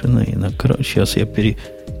накрашена, и накрашена. Сейчас я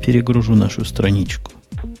перегружу нашу страничку.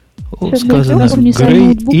 Сказано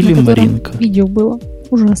Грей или Маринка. Видео было.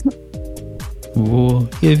 Ужасно.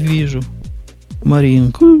 Я вижу.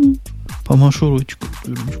 Маринку. Помашу ручку.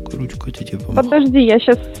 Ручку тебе помаху. Подожди, я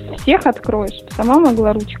сейчас всех открою, чтобы сама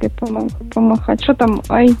могла ручкой помахать. Что там?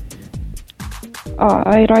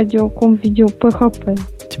 iRadio.com видео PHP.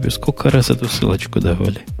 Тебе сколько раз эту ссылочку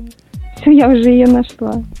давали? Все, я уже ее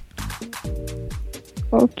нашла.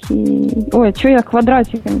 Окей. Ой, что я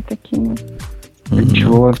квадратиками такими?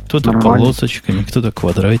 Кто-то полосочками, кто-то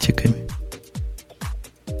квадратиками.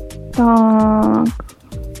 Так.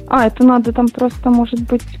 Это надо там просто, может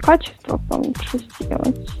быть, качество получше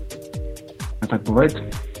сделать. А так бывает?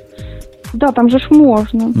 Да, там же ж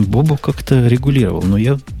можно. Бобу как-то регулировал, но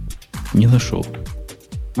я не нашел.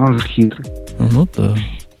 Он же хитрый. Ну да.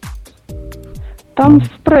 Там в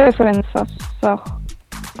преференсах.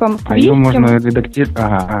 Его можно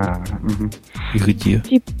редактировать. И где?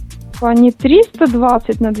 Типа не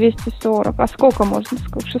 320 на 240, а сколько можно?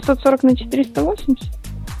 640 на 480?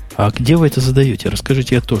 А где вы это задаете?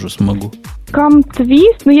 Расскажите, я тоже смогу.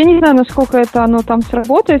 CamTwist, я не знаю, насколько это оно там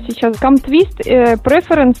сработает сейчас. CamTwist,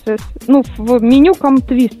 Preferences, в меню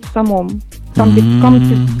CamTwist самом. Там где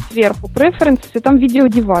CamTwist сверху, Preferences, и там Video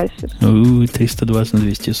Devices. 320 на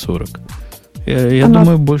 240. Я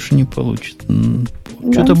думаю, больше не получится.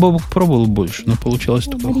 Да. Что-то Бобук пробовал больше, но получалось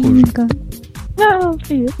только хуже.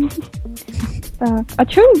 Привет. Так, а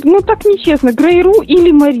что, ну так нечестно, Грейру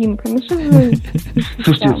или Маринка? Ну что за...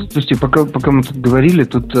 Слушайте, пока мы тут говорили,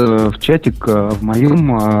 тут в чатик в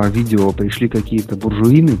моем видео пришли какие-то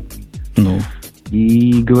буржуины. Ну.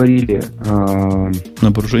 И говорили... На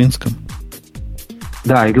буржуинском?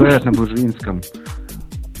 Да, и говорят на буржуинском.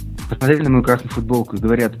 Посмотрели на мою красную футболку и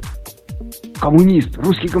говорят: коммунист,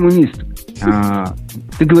 русский коммунист.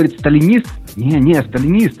 Ты, говорит, сталинист? Не,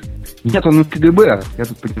 сталинист. Нет, он из КГБ. Я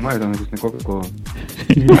тут понимаю, там написано Кока-Кола.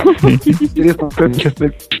 Интересно, как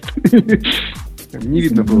честно. Не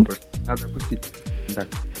видно было просто. Надо опустить. Так.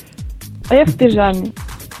 А я в пижаме.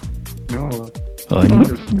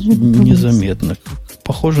 Незаметно.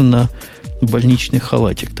 Похоже на больничный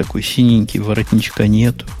халатик такой синенький, воротничка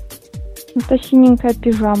нету. Это синенькая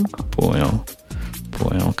пижамка. Понял.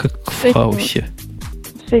 Как в Хаусе.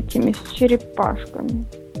 С этими, с черепашками.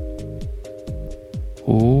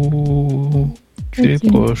 О,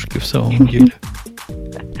 черепашки в самом деле.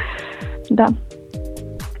 Да.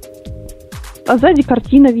 А сзади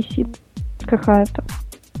картина висит какая-то.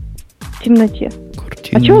 В темноте.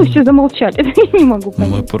 Картина. А чего вы все замолчали? Я не могу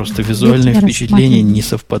понять. Мы просто визуальные впечатления не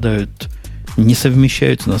совпадают, не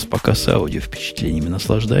совмещаются у нас пока с аудио впечатлениями.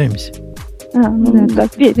 Наслаждаемся. Да,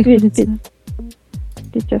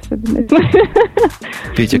 Петя особенно.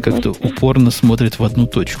 Петя как-то упорно смотрит в одну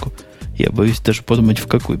точку. Я боюсь даже подумать, в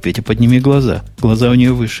какую. Петя, подними глаза. Глаза у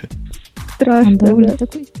нее выше. Страшно, да.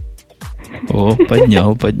 О,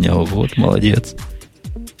 поднял. Вот, молодец.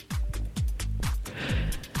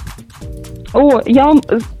 О,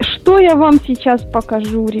 что я вам сейчас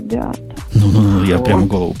покажу, ребята? Ну, я прям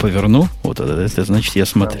голову поверну. Вот это значит, я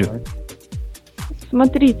смотрю.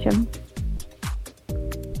 Смотрите.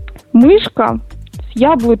 Мышка с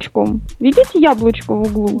яблочком. Видите яблочко в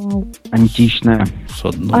углу? Античная. С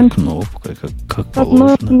одной кнопкой, как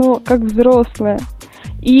одной, положено. но как взрослая.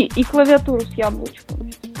 И клавиатуру с яблочком.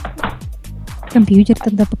 Компьютер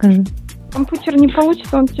тогда покажи. Компьютер не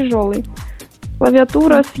получится, он тяжелый.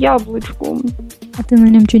 Клавиатура с яблочком. А ты на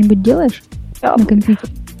нем что-нибудь делаешь? На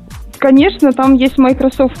компьютере? Конечно, там есть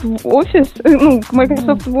Microsoft Office,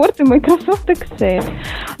 Microsoft Word и Microsoft Excel.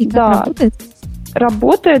 И как работает?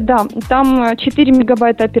 Работает, да. Там 4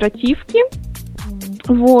 мегабайта оперативки.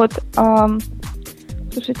 Вот.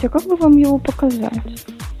 Слушайте, а как бы вам его показать?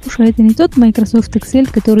 Слушай, это не тот Microsoft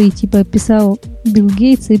Excel, который типа писал Билл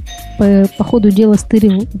Гейтс и по ходу дела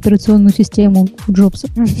стырил операционную систему Джобса?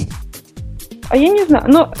 А я не знаю.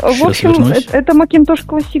 Но, в общем, это Macintosh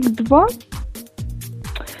Classic 2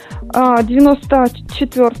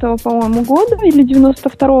 94-го, по-моему, года или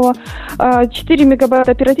 92-го. 4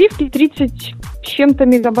 мегабайта оперативки, 30 с чем-то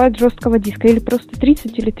мегабайт жесткого диска. Или просто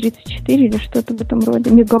 30, или 34, или что-то в этом роде.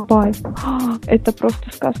 Мегабайт. Это просто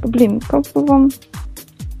сказка. Блин, как бы вам...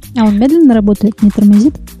 А он медленно работает, не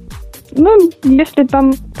тормозит? Ну, если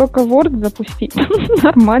там только Word запустить,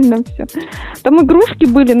 нормально все. Там игрушки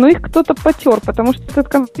были, но их кто-то потер, потому что этот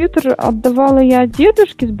компьютер отдавала я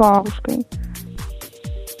дедушке с бабушкой.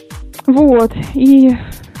 Вот, и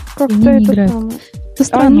как-то это самое. Это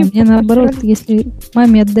странно, мне наоборот, если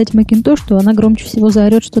маме отдать Macintosh, то она громче всего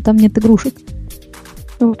заорет, что там нет игрушек.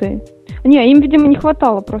 Ух ты. Не, им, видимо, не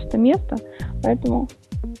хватало просто места, поэтому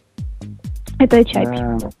это я чай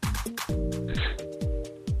пью.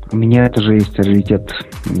 У меня тоже есть раритет.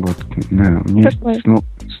 Вот. Да, у меня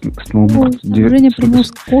ноутбук. Женя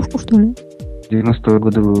принес кошку, что ли? 90-го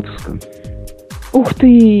года выпуска. Ух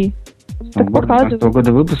ты! Так показывай. 90-го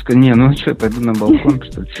года выпуска? Не, ну что, пойду на балкон,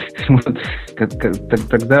 что ли?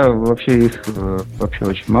 Тогда вообще их вообще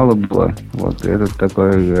очень мало было. Вот, этот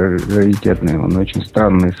такой раритетный, он очень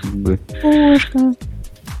странной судьбы. Кошка.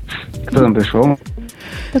 Кто там пришел?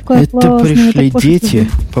 Такое это пришли дети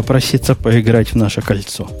попроситься поиграть в наше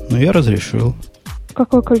кольцо. Но я разрешил.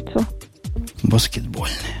 Какое кольцо?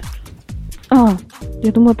 Баскетбольное.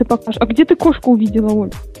 Я думала, ты покажешь. А где ты кошку увидела,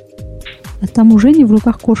 Оль? А там у Жени в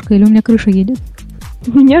руках кошка, или у меня крыша едет?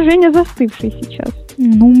 У меня Женя застывший сейчас.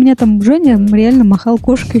 Ну, у меня там Женя реально махал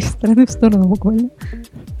кошкой из стороны в сторону буквально.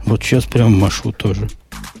 Вот сейчас прям машу тоже.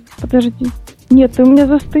 Подожди. Нет, ты у меня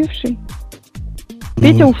застывший.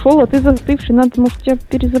 Петя ушел, а ты застывший. Надо, может, тебя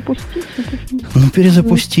перезапустить? Ну,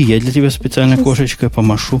 перезапусти. Я для тебя специально кошечкой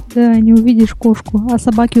помашу. Да, не увидишь кошку. А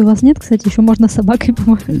собаки у вас нет, кстати? Еще можно собакой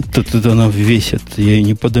помахать. Тут она весит. Я ее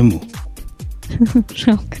не подыму.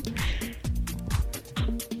 Жалко.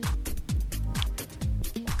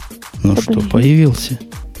 Ну что, появился?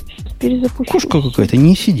 Перезапусти. Кошка какая-то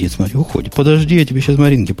не сидит, смотри, уходит. Подожди, я тебе сейчас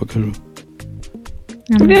Маринке покажу.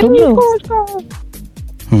 Верни кошка!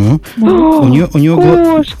 У нее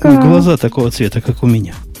глаза такого цвета, как у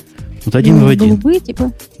меня. Вот один в один. Голубые,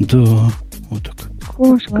 типа? Да, вот так.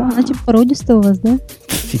 кошка. Она типа породистая у вас, да?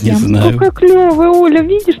 Не знаю. Какая клевая, Оля,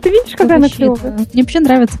 видишь? Ты видишь, какая она клевая? Да. Мне вообще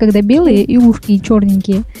нравится, когда белые и ушки, и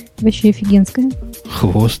черненькие. Вообще офигенская.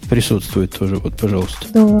 Хвост присутствует тоже, вот, пожалуйста.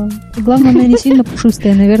 Да. И главное, она не сильно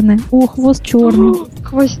пушистая, наверное. О, хвост черный.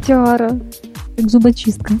 Хвостяра. Как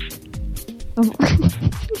зубочистка.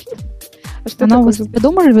 А что Она у такое? вас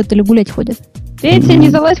дома живет или гулять ходит? Петя, не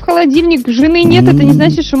залазь в холодильник, жены нет, это не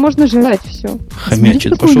значит, что можно жрать все. Хомячит, Смотрите,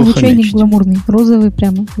 какой у пошел него чайник хомячить. гламурный, розовый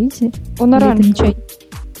прямо, видите? Он Или это не оранжевый. чай?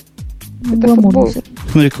 Это Гламурный. футбол.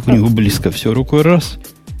 Смотри, как у него близко все. Рукой раз,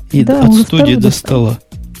 и Да, от уже студии второй до стола.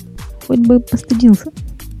 Хоть бы постыдился.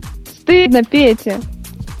 Стыдно, Петя.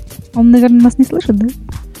 Он, наверное, нас не слышит, да?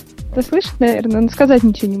 Ты слышишь, наверное, но сказать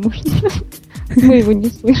ничего не может. Мы его не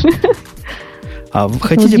слышим. А вы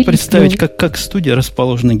хотите Вот представить, видите, как студия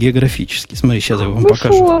расположена географически? Смотри, сейчас я вам покажу.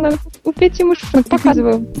 Мышонок. У Пети мышонок.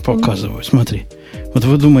 Показываю. Показываю, смотри. Вот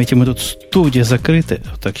вы думаете, мы тут студия закрыта?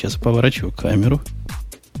 Вот так, сейчас поворачиваю камеру.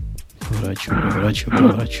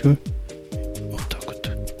 Поворачиваю. Вот так вот.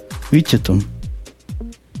 Видите там?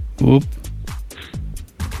 Оп.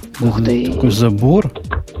 Ух ты. Такой забор.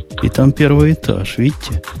 И там первый этаж,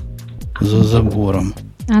 видите? За забором.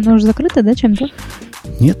 А она уже закрыта, да, чем-то?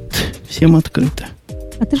 Нет, всем открыто.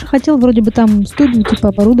 А ты же хотел вроде бы там студию типа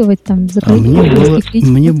оборудовать, там А закрыть.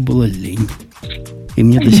 мне было лень. И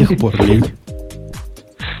мне до сих пор лень.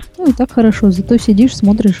 Ну и так хорошо, зато сидишь,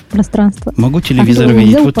 смотришь пространство. Могу телевизор кто его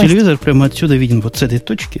видеть. взял Вот пасть? телевизор прямо отсюда виден, вот с этой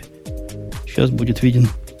точки. Сейчас будет виден.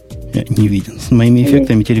 Не виден. С моими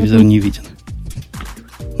эффектами телевизор не виден.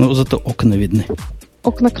 Но зато окна видны.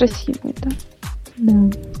 Окна красивые, да.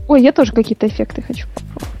 Да. Ой, я тоже какие-то эффекты хочу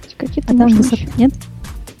попробовать. Какие-то А там можно высоты еще. нет?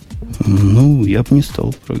 Ну, я бы не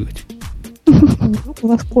стал прыгать. Вдруг у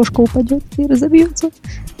вас кошка упадет и разобьется.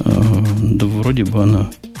 Да вроде бы она...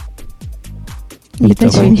 не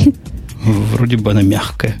Летать того. умеет. Вроде бы она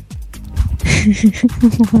мягкая.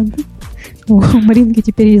 Ладно. У Маринки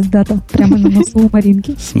теперь есть дата. Прямо на носу у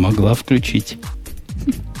Маринки. Смогла включить.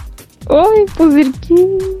 Ой,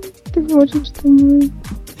 пузырьки. Ты боже, что мой.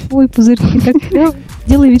 Ой, пузырьки, как клево.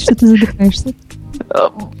 Делай вид, что ты задыхаешься.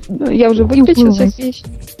 Я уже выключила, уплывай. сейчас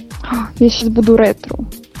я сейчас буду ретро.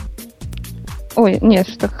 Ой, нет,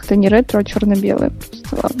 что как-то не ретро, а черно-белое.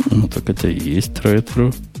 Просто ладно. Ну так это и есть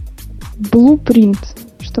ретро. Блупринт.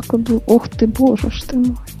 Что такое был? Ох ты, боже, что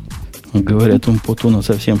мой. Говорят, у Путуна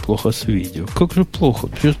совсем плохо с видео. Как же плохо?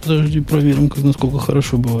 Сейчас, подожди, проверим, как, насколько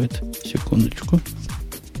хорошо бывает. Секундочку.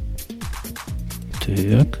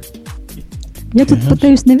 Так. Я тут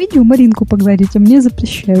пытаюсь на видео Маринку погладить, а мне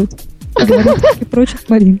запрещают. Говорят, и прочат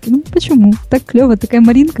Маринки. Ну почему? Так клево, такая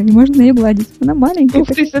Маринка, и можно ее гладить. Она маленькая. Ух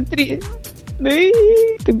ты, смотри.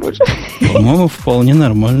 Ты боже. По-моему, вполне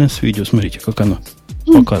нормально с видео. Смотрите, как оно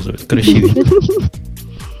показывает. Красивее.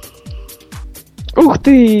 Ух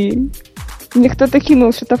ты. Мне кто-то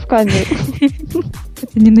кинул что-то в камеру.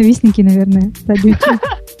 Это ненавистники, наверное. Радио.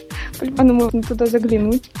 Ну, можно туда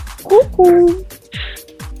заглянуть. Ку-ку.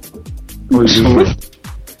 Ой, Дима,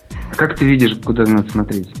 как ты видишь, куда надо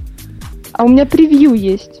смотреть? А у меня превью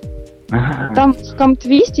есть. Ага. Там в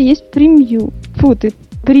комтвисте есть превью. Фу ты,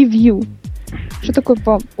 превью. Что такое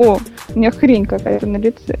пам? О, у меня хрень какая-то на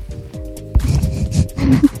лице.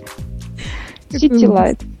 City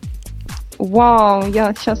Light. Вау,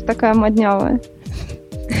 я сейчас такая моднявая.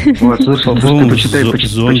 Вот, слушай, По-моему, почитай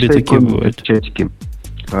зомби такие комменты бывают. в чатике.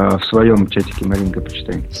 В своем чатике, Маринка,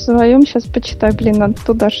 почитай. В своем сейчас почитаю, блин, надо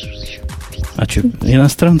туда еще. А что,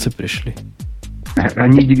 иностранцы пришли?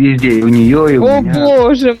 Они везде, и у нее, и у О, меня.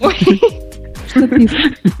 боже мой. Что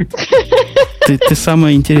пишут? Ты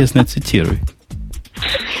самое интересное цитируй.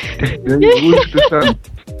 Да не будешь ты сам.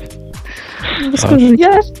 Расскажи.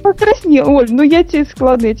 Я аж покраснела. Оль, ну я тебе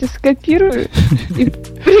складно, я тебе скопирую и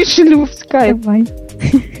пришлю в скайп. Давай.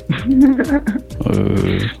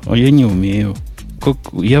 А я не умею.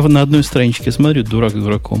 Я на одной страничке смотрю, дурак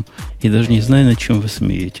дураком, и даже не знаю, над чем вы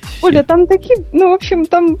смеетесь. Оля, там такие, ну, в общем,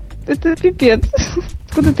 там это пипец.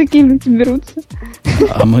 Откуда такие люди берутся?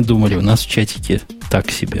 А мы думали, у нас в чатике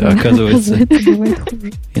так себе. А оказывается, бывает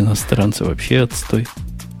хуже. иностранцы вообще отстой.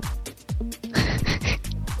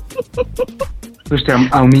 Слушайте,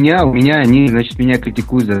 а у меня они, значит, меня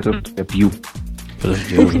критикуют за то, что я пью.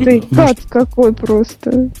 Подожди, Ух ты, гад какой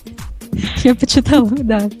просто. Я почитала,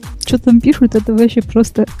 да. Что там пишут, это вообще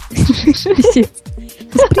просто писец.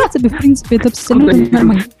 В принципе, это абсолютно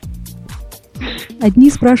нормально.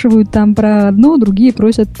 Одни спрашивают там про одно, другие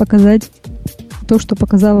просят показать то, что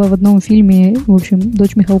показала в одном фильме, в общем,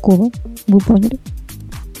 дочь Михалкова. Вы поняли?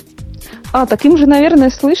 А, так им же, наверное,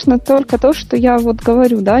 слышно только то, что я вот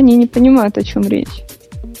говорю, да? Они не понимают, о чем речь.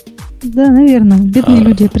 Да, наверное. Бедные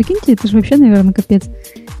люди. Прикиньте, это же вообще, наверное, капец.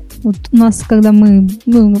 Вот у нас, когда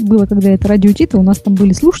когда это радио Тита, у нас там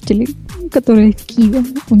были слушатели, которые в Киеве.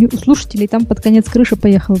 У слушателей там под конец крыша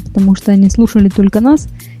поехала, потому что они слушали только нас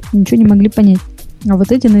и ничего не могли понять. А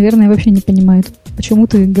вот эти, наверное, вообще не понимают, почему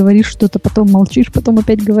ты говоришь что-то, потом молчишь, потом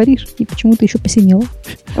опять говоришь, и почему ты еще посинела.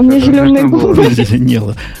 У меня зеленые губы.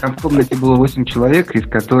 Зеленела. Там в комнате было 8 человек, из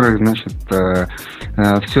которых, значит,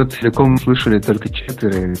 все целиком слышали только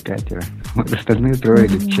 4 или 5. Вот остальные 3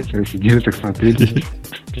 или 4 сидели, так смотрели,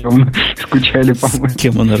 скучали, по-моему. С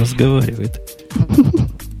кем она разговаривает?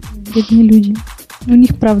 Бедные люди. У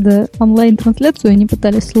них, правда, онлайн-трансляцию они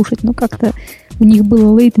пытались слушать, но как-то у них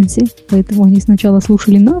было latency, поэтому они сначала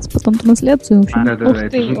слушали нас, потом трансляцию. Ух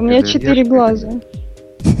ты, у меня 4 глаза.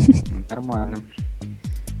 Нормально.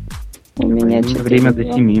 У меня 4 время до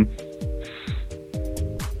 7.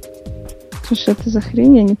 Слушай, это за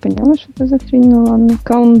хрень? Я не поняла, что это за хрень. Ну ладно,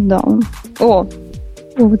 countdown. О,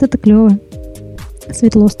 вот это клево.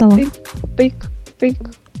 Светло стало. Тык.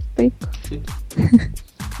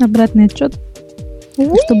 Обратный отчет.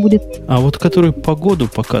 Что будет? А вот который погоду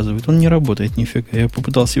показывает, он не работает нифига. Я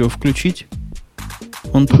попытался его включить.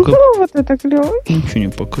 Он только... Вот это клево. Ничего не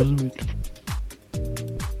показывает.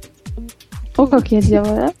 О, как я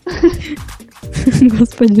делаю, а?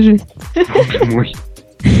 Господи, жесть. Мой.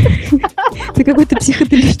 Ты какой-то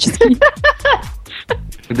психоделический.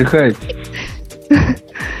 Выдыхай.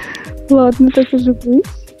 Ладно, так уже быть.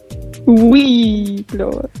 Уи,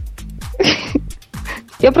 клево.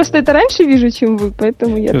 Я просто это раньше вижу, чем вы,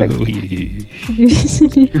 поэтому я так...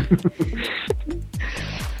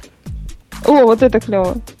 О, вот это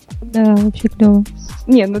клево. Да, вообще клево.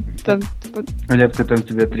 Не, ну там... Ляпка там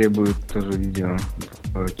тебя требует тоже видео.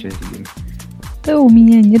 Да, у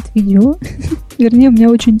меня нет видео. Вернее, у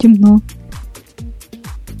меня очень темно.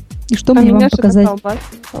 И что мне вам показать?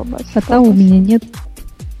 Кота у меня нет.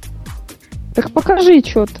 Так покажи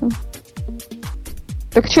что-то.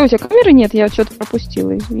 Так что, у тебя камеры нет? Я что-то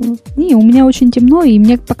пропустила, извини. Не, у меня очень темно, и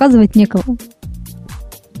мне показывать некого.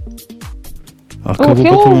 А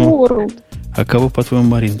кого, по-твоему,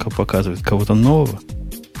 Маринка показывает? Кого-то нового?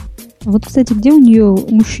 Вот, кстати, где у нее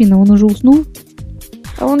мужчина? Он уже уснул?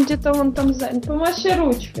 А он где-то вон там занят. Помаши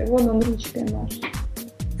ручкой. Вон он ручкой машет.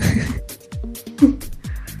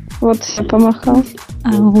 Вот, все, помахал.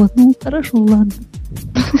 А, вот, ну, хорошо, ладно.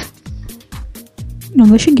 Он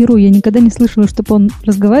вообще герой. Я никогда не слышала, чтобы он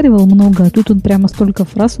разговаривал много, а тут он прямо столько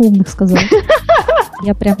фраз умных сказал.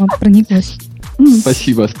 Я прямо прониклась.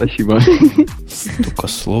 Спасибо. Столько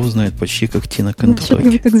слов знает, почти как Тина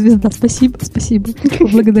Контроки. Как звезда. Спасибо.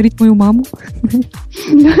 Поблагодарить мою маму.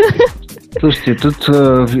 Слушайте, тут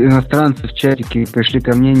иностранцы в чатике пришли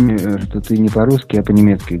ко мне, что ты не по-русски, а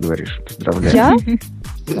по-немецки говоришь. Поздравляю. Я?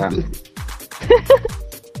 Да.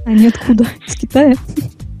 Они откуда? Из Китая?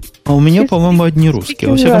 А у меня, по-моему, одни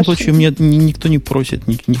русские. Во всяком случае, мне никто не просит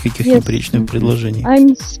никаких неприличных предложений.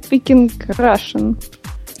 I'm speaking Russian.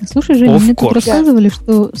 Слушай, Женя, мне тут рассказывали,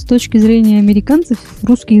 что с точки зрения американцев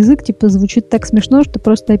русский язык типа звучит так смешно, что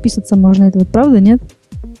просто описаться можно. Это вот правда, нет?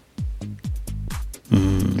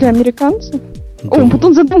 Для американцев? Да. О,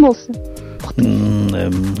 потом задумался.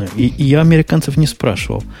 Я американцев не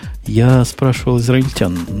спрашивал. Я спрашивал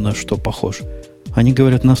израильтян, на что похож. Они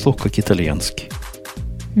говорят на слух как итальянский.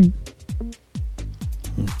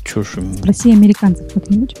 Чё ж им... Спроси американцев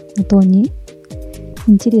как-нибудь, а то они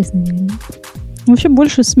интересные, наверное. Вообще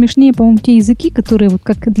больше смешнее, по-моему, те языки, которые вот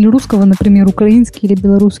как для русского, например, украинский или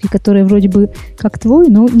белорусский, которые вроде бы как твой,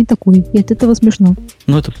 но не такой. И от этого смешно.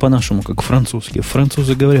 Ну, это по-нашему, как французский.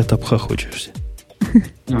 Французы говорят, обхохочешься.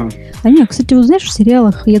 А нет, кстати, вот знаешь, в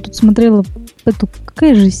сериалах я тут смотрела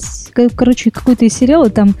какой-то из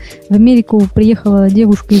сериалов, там в Америку приехала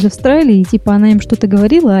девушка из Австралии, и типа она им что-то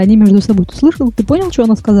говорила, а они между собой: ты слышал, ты понял, что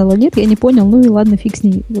она сказала? Нет, я не понял, ну и ладно, фиг с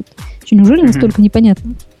ней. Вот. Что, неужели настолько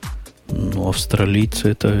непонятно? Ну, австралийцы,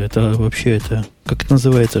 это вообще, это, как это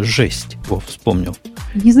называется, жесть. Вспомнил.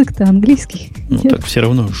 Язык-то английский. Ну, так все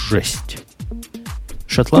равно жесть.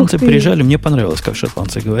 Шотландцы приезжали, мне понравилось, как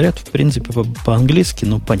шотландцы говорят. В принципе, по-английски,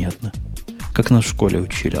 ну, понятно. Как нас в школе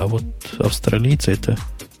учили. А вот австралийцы, это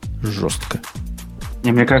жестко.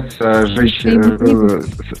 Мне кажется,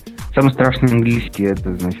 самый страшный английский,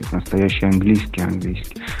 это, значит, настоящий английский.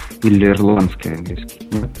 Или ирландский английский.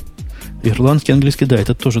 Нет? Ирландский английский, да,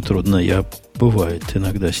 это тоже трудно. Я, бывает,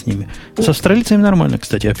 иногда с ними. С австралийцами нормально,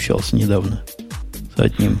 кстати, общался недавно. С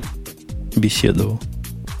одним беседовал.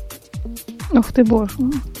 Ух ты, боже.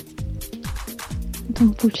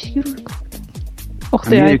 Там пульсирует как-то. Ух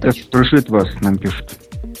ты, Америка сокрушит вас, нам пишут.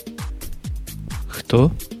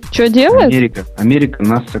 Кто? Что делает? Америка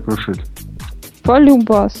нас сокрушит.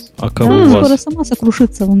 Полюбас. А кого Она у вас? скоро сама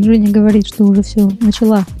сокрушится. Он Женя говорит, что уже все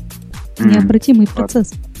начала. Необратимый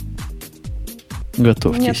процесс.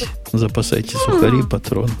 Готовьтесь. Запасайте сухари,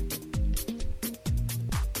 патроны.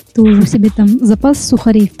 Ты уже себе там запас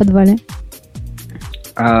сухарей в подвале?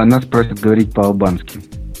 А нас просят говорить по-албански.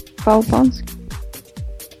 По-албански.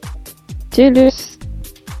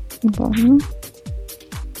 Ладно.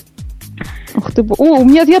 Ух ты, у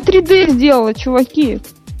меня я 3D сделала, чуваки.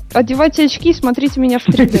 Одевайте очки, смотрите меня в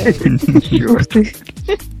 3D. Ух ты.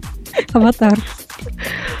 Аватар.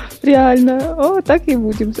 Реально. О, так и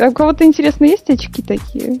будем. А у кого-то, интересно, есть очки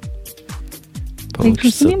такие?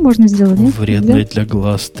 Получится можно сделать, нет? вредное для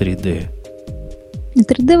глаз 3D.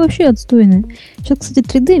 3D вообще отстойное. Сейчас, кстати,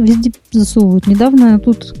 3D везде засовывают. Недавно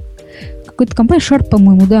тут какая-то компания Sharp,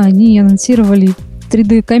 по-моему, да, они анонсировали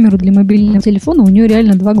 3D-камеру для мобильного телефона. У нее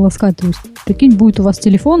реально 2 глазка. То есть, прикинь, будет у вас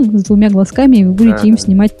телефон с 2 глазками, и вы будете им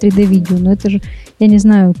снимать 3D-видео. Но это же, я не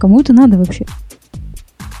знаю, кому это надо вообще?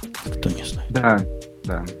 Кто не знает.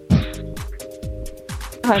 Да.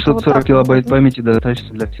 А, 640 килобайт памяти достаточно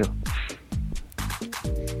для всех.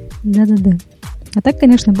 Да-да-да. А так,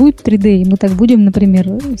 конечно, будет 3D, и мы так будем, например,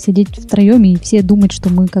 сидеть втроем и все думать, что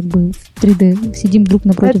мы как бы в 3D сидим друг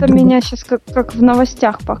напротив Это друга. меня сейчас как в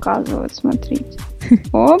новостях показывают, смотрите.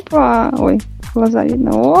 Опа! Ой, глаза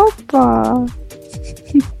видно. Опа!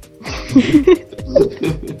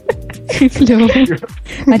 Клево.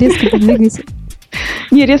 А резко подвигайся.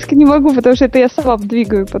 Не, резко не могу, потому что это я сама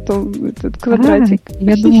двигаю потом этот квадратик.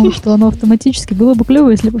 Я думала, что оно автоматически. Было бы клево,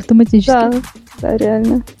 если бы автоматически. Да,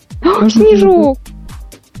 реально. Можно Снежок!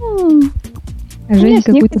 А Женя Нет,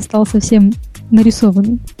 какой-то стал совсем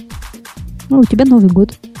нарисованный. Ну, у тебя Новый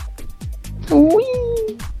год. Уи.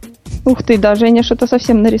 Ух ты, да, Женя что-то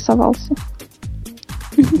совсем нарисовался.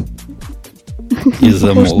 И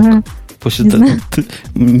замолк. Похож на- После не того, знаю.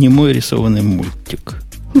 не мой рисованный мультик.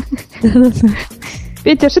 Да-да-да.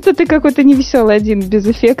 Петя, что-то ты какой-то невеселый один, без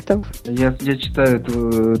эффектов. Я читаю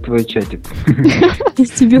твой чатик.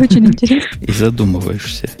 Тебе очень интересно. И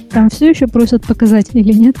задумываешься. Там все еще просят показать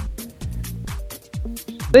или нет?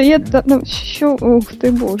 Да я, еще, ух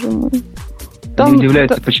ты, боже мой. Они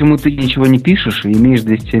удивляются, почему ты ничего не пишешь и имеешь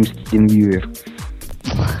 271 вьюер.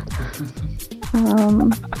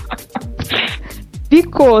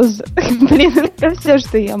 Because. Блин, это все,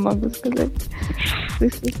 что я могу сказать.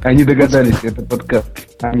 Они догадались, это подкаст.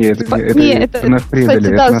 А, нет, это нас предали. Кстати,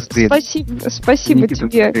 это да, нас предали. спасибо Никита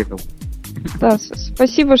тебе. нас предал. Да,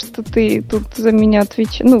 спасибо, что ты тут за меня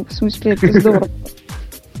отвечаешь. Ну, в смысле, это здорово.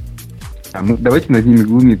 А ну давайте над ними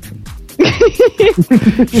глумиться.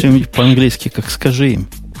 Что-нибудь по-английски, как скажи им.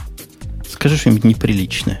 Скажи что-нибудь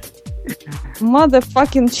неприличное.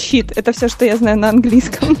 Motherfucking shit. Это все, что я знаю на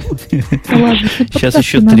английском. Ладно, Сейчас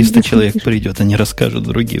еще 300 человек придет, они расскажут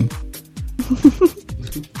другим.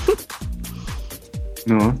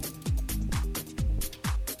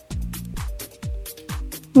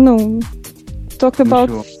 Ну, Talk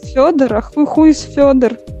about Федора. Who is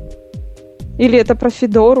Федор? Или это про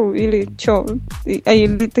Федору, или что?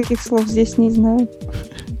 Или таких слов здесь не знаю.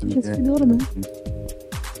 Сейчас Федор, да?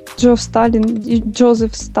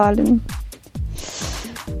 Джозеф Сталин.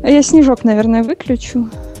 А я снежок, наверное, выключу.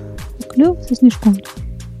 Клев со снежком.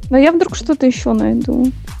 Но я вдруг что-то еще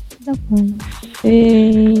найду. Давай.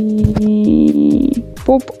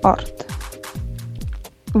 Поп-арт.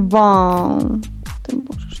 Вау. Ты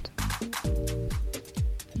боже, что.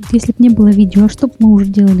 Если бы не было видео, а что бы мы уже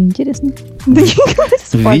делали, интересно? Да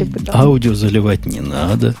спали бы там. Аудио заливать не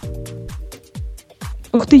надо.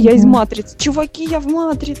 Ух ты, я из матрицы. Чуваки, я в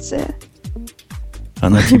матрице.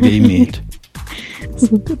 Она тебя имеет.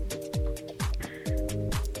 Супер.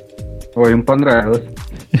 ой, им понравилось.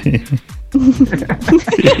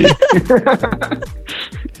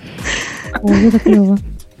 Ой, это клево.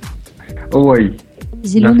 Ой,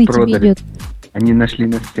 Зеленый нас тебе продали. идет. Они нашли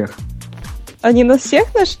нас всех. Они нас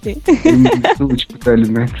всех нашли? Они ссылочку дали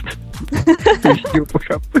на это.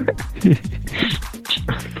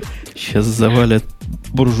 Сейчас завалят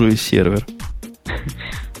буржуи сервер.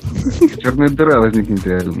 Черная дыра возникнет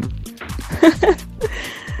реально.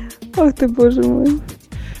 Ох ты, боже мой.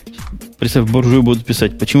 Представь, буржуи будут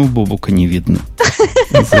писать, почему Бобука не видно.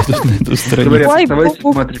 Зайдут на эту страницу. Говорят, Ой, оставайся в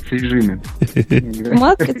Бобук. матрице режиме.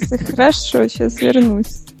 Матрица, хорошо, сейчас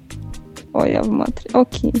вернусь. Ой, я в матрице.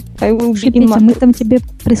 Окей. I will be in Петя, мы matrix. там тебе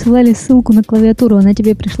присылали ссылку на клавиатуру, она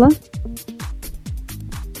тебе пришла?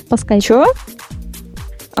 По скайпу. Чё?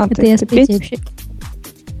 А, Это то я есть с Петей Петя? вообще.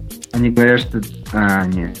 Они говорят, что... А,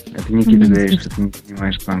 нет. Это Никита говорит, что ты не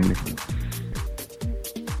понимаешь по-английски.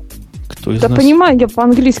 Кто из Да нас понимаю, я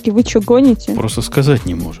по-английски. Вы что, гоните? просто сказать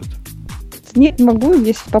не может. Нет, могу,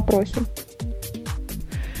 если попросим.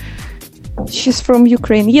 She's from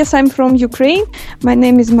Ukraine. Yes, I'm from Ukraine. My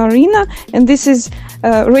name is Marina, and this is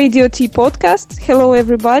Radio T podcast. Hello,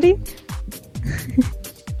 everybody.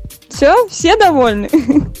 Все довольны?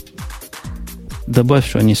 Добавь,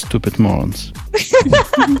 что они stupid morons.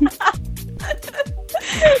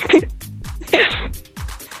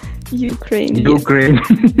 Ukraine.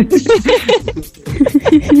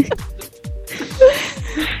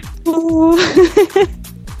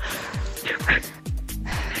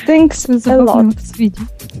 Thanks a lot.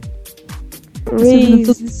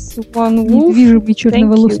 Raise one wolf. Недвижимый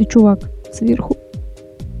черноволосый чувак сверху.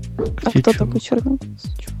 А кто такой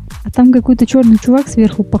черноволосый чувак? А там какой-то черный чувак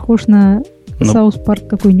сверху похож на Саус Парк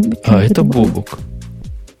какой-нибудь. А это Бобук.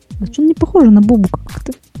 А что он не похож на Бобука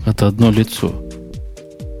как-то? Это одно лицо.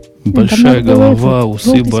 Большая голова,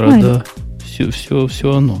 усы, борода.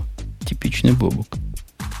 Все оно. Типичный Бобук.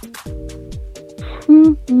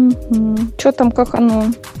 Что там, как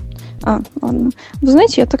оно? Ладно. Вы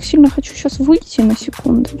знаете, я так сильно хочу сейчас выйти на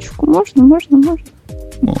секундочку. Можно? Можно.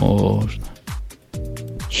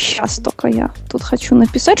 Сейчас только я тут хочу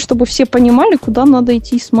написать, чтобы все понимали, куда надо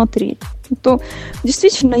идти смотреть. А то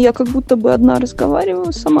действительно я как будто бы одна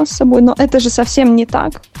разговариваю сама с собой, но это же совсем не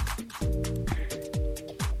так.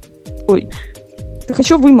 Ой, так а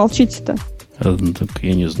что вы молчите-то? Так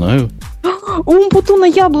я не знаю. У Умпутуна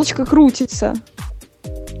яблочко крутится.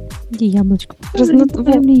 Где яблочко?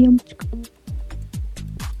 Яблочко.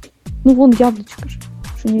 Ну вон яблочко же.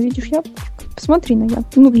 Что, не видишь яблочко? Посмотри на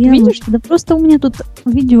яблочко. Ну, видишь? Да просто у меня тут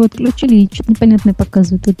видео отключили и что-то непонятное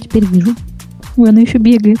показывают. Вот теперь вижу. Ой, оно еще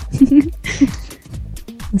бегает.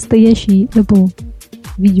 Настоящий Apple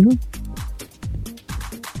видео.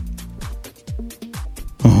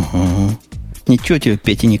 Ага. Ничего тебе,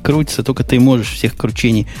 Петя, не крутится, только ты можешь всех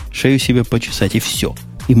кручений шею себе почесать, и все.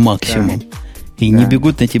 И максимум. Да. И не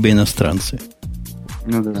бегут на тебя иностранцы.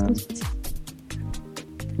 Ну да.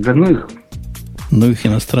 Да ну их. Ну их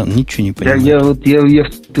иностранцы, ничего не понимаю. Я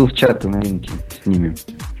вступил в чаты на рынке с ними.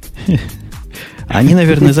 Они,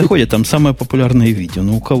 наверное, заходят, там самое популярное видео.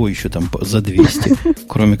 Ну, у кого еще там за 200,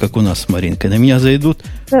 кроме как у нас с Маринкой. На меня зайдут,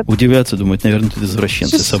 удивятся, думают, наверное, тут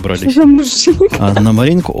извращенцы собрались. А на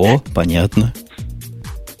Маринку, понятно.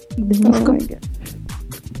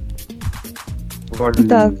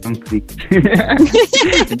 Да.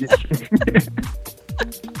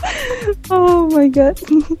 О май гад.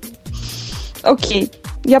 Окей,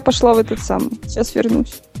 я пошла в этот самый. Сейчас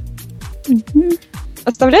вернусь.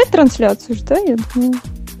 Оставляет трансляцию, да, я думаю?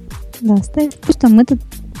 Да, оставит. Пусть там этот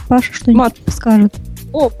Паша что-нибудь скажет.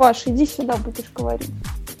 О, Паш, иди сюда, будешь говорить.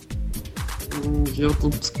 Я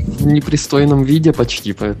тут в непристойном виде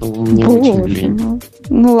почти, поэтому мне очень лень.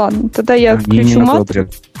 Ну ладно, тогда я включу мат.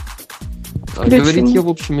 Говорить я, в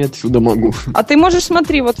общем, и отсюда могу. А ты можешь,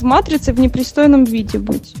 смотри, вот в матрице в непристойном виде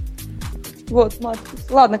быть. Вот, матрица.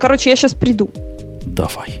 Ладно, короче, я сейчас приду.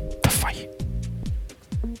 Давай.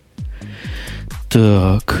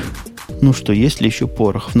 Так, ну что, есть ли еще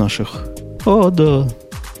порох в наших... О, да,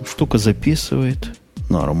 штука записывает.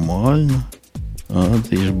 Нормально.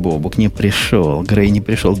 Ты ж, Бобук не пришел. Грей не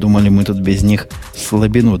пришел. Думали, мы тут без них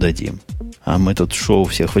слабину дадим. А мы тут шоу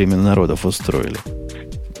всех времен народов устроили.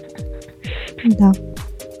 Да.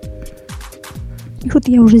 И вот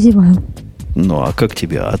я уже зеваю. Ну, а как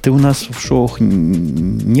тебе? А ты у нас в шоу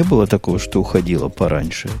не было такого, что уходила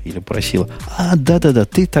пораньше? Или просила? Да-да-да,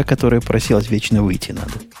 ты та, которая просилась вечно выйти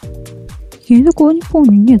надо. Я такого не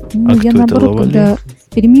помню, нет. А я наоборот, когда в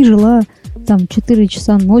Перми жила, там 4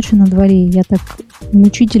 часа ночи на дворе, я так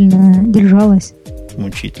мучительно держалась.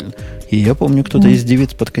 Мучительно. И я помню, кто-то из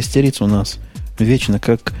девиц-подкастериц у нас вечно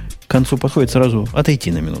как к концу подходит, сразу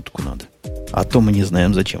отойти на минутку надо. А то мы не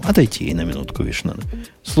знаем зачем. Отойти и на минутку, видишь, надо.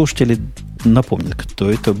 Слушатели напомнят,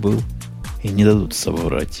 кто это был, и не дадут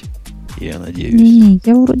соврать. Я надеюсь. Не,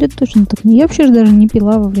 я вроде точно так не. Я вообще даже не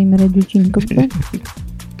пила во время Радио Ти никогда.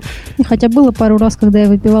 Хотя было пару раз, когда я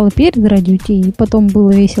выпивала перед Радио Ти, и потом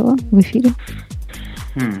было весело в эфире.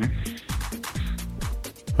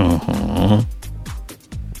 Ага.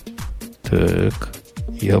 Так.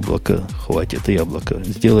 Яблоко. Хватит яблоко.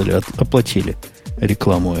 Сделали, оплатили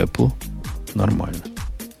рекламу Apple. Нормально.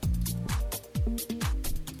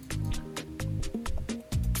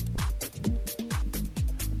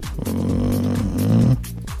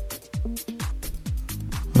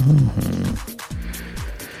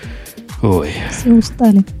 Ой. Все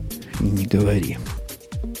устали. Не говори.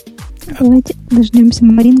 Давайте дождемся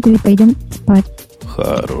Маринку и пойдем спать.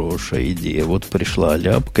 Хорошая идея. Вот пришла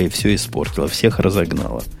ляпка и все испортила. Всех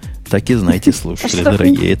разогнала. Так и знаете, слушатели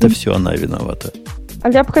дорогие, это все она виновата. А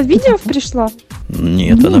ляпка в видео пришла?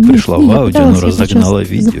 Нет, она пришла в аудио, но разогнала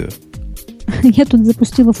видео. Я тут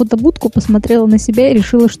запустила фотобудку, посмотрела на себя и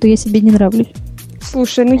решила, что я себе не нравлюсь.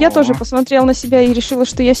 Слушай, ну я тоже посмотрела на себя и решила,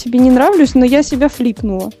 что я себе не нравлюсь, но я себя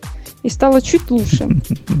флипнула. И стало чуть лучше.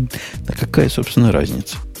 Да какая, собственно,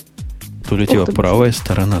 разница? То ли у тебя правая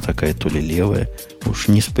сторона такая, то ли левая. Уж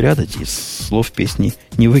не спрятать и слов песни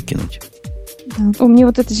не выкинуть. Да. О, мне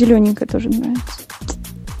вот эта зелененькая тоже нравится.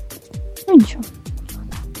 Ну ничего.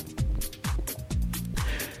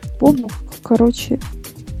 Бобук, короче.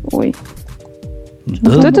 Ой.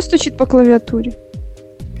 Да, Кто это стучит по клавиатуре?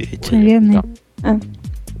 Петя. Наверное. А,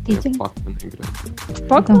 Петя. Пакман играет.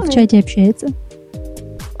 Пак, Там в чате общается.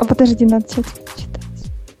 А подожди, надо чат читать.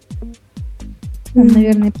 Он,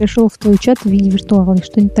 наверное, пришел в твой чат в виде виртуала и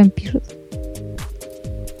что-нибудь там пишет.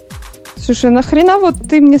 Слушай, нахрена вот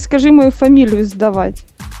ты мне скажи мою фамилию сдавать?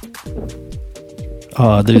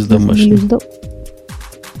 А адрес Кто фамилию домашний? сдал?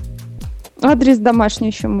 Адрес домашний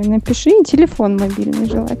еще мой напиши, и телефон мобильный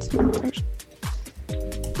желательно тоже.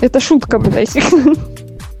 Это шутка была, если...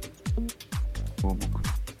 Бобук.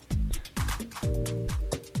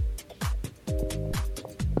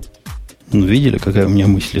 Ну, видели, какая у меня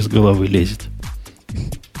мысль из головы лезет?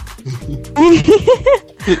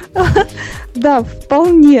 Да,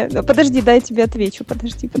 вполне. Подожди, дай я тебе отвечу.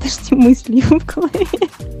 Подожди, мысли в голове.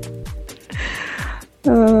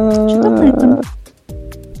 Что там на этом?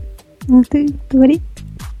 Ну, ты говори.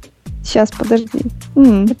 Сейчас, подожди.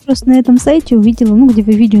 Я просто на этом сайте увидела, ну, где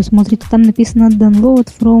вы видео смотрите, там написано download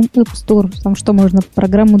from App Store. Там что, можно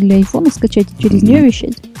программу для айфона скачать и через нее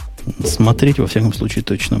вещать? Смотреть, во всяком случае,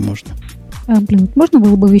 точно можно. А, блин, вот можно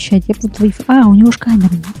было бы вещать? Я тут Wi-Fi... А, у него же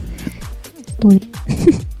камера нет. Стой.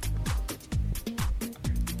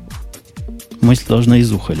 Мысль должна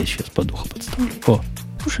из уха лезть, сейчас под ухо подставлю. О,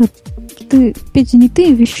 Слушай, ты, Петя, не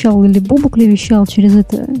ты вещал или Бобук ли вещал через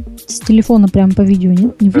это, с телефона прямо по видео,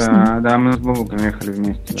 нет? Не вы с ним? Да, мы с Бобуком ехали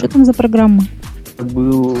вместе. Что там за программа? Это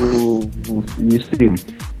был Ustream.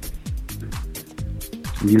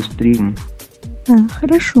 Ustream. А,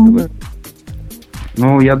 хорошо.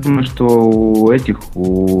 Ну, я думаю, что у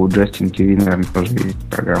у Justin TV, наверное, тоже есть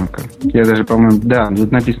программка. Я даже, по-моему, да,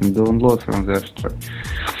 тут написано download from the App Store.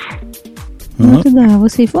 Ну, это да. Вы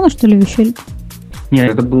с айфона, что ли, вещали? Нет,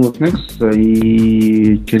 это было с Nexus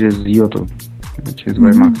и через Йоту, через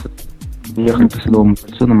WiMAX. Ехали по Садовому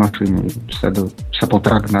кольцу на машине, часа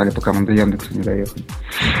полтора гнали, пока мы до Яндекса не доехали.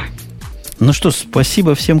 Ну что,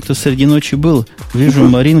 спасибо всем, кто среди ночи был. Вижу,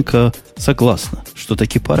 Маринка согласна, что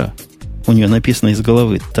таки пора. У нее написано из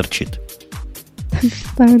головы торчит.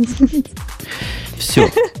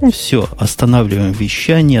 Все, останавливаем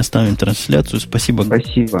вещание, оставим трансляцию. Спасибо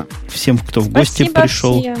всем, кто в гости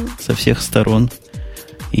пришел со всех сторон.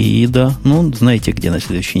 И да, ну, знаете, где на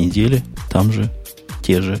следующей неделе. Там же,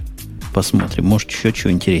 те же. Посмотрим. Может, еще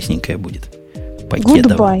что интересненькое будет.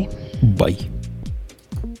 Goodbye. Бай.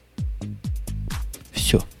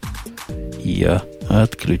 Все. Я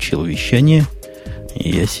отключил вещание.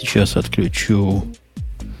 Я сейчас отключу.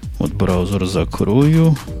 Вот браузер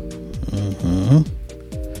закрою. Угу.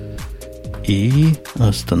 И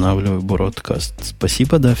останавливаю бродкаст.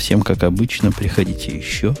 Спасибо, да, всем, как обычно. Приходите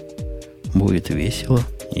еще. Будет весело.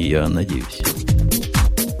 Я надеюсь.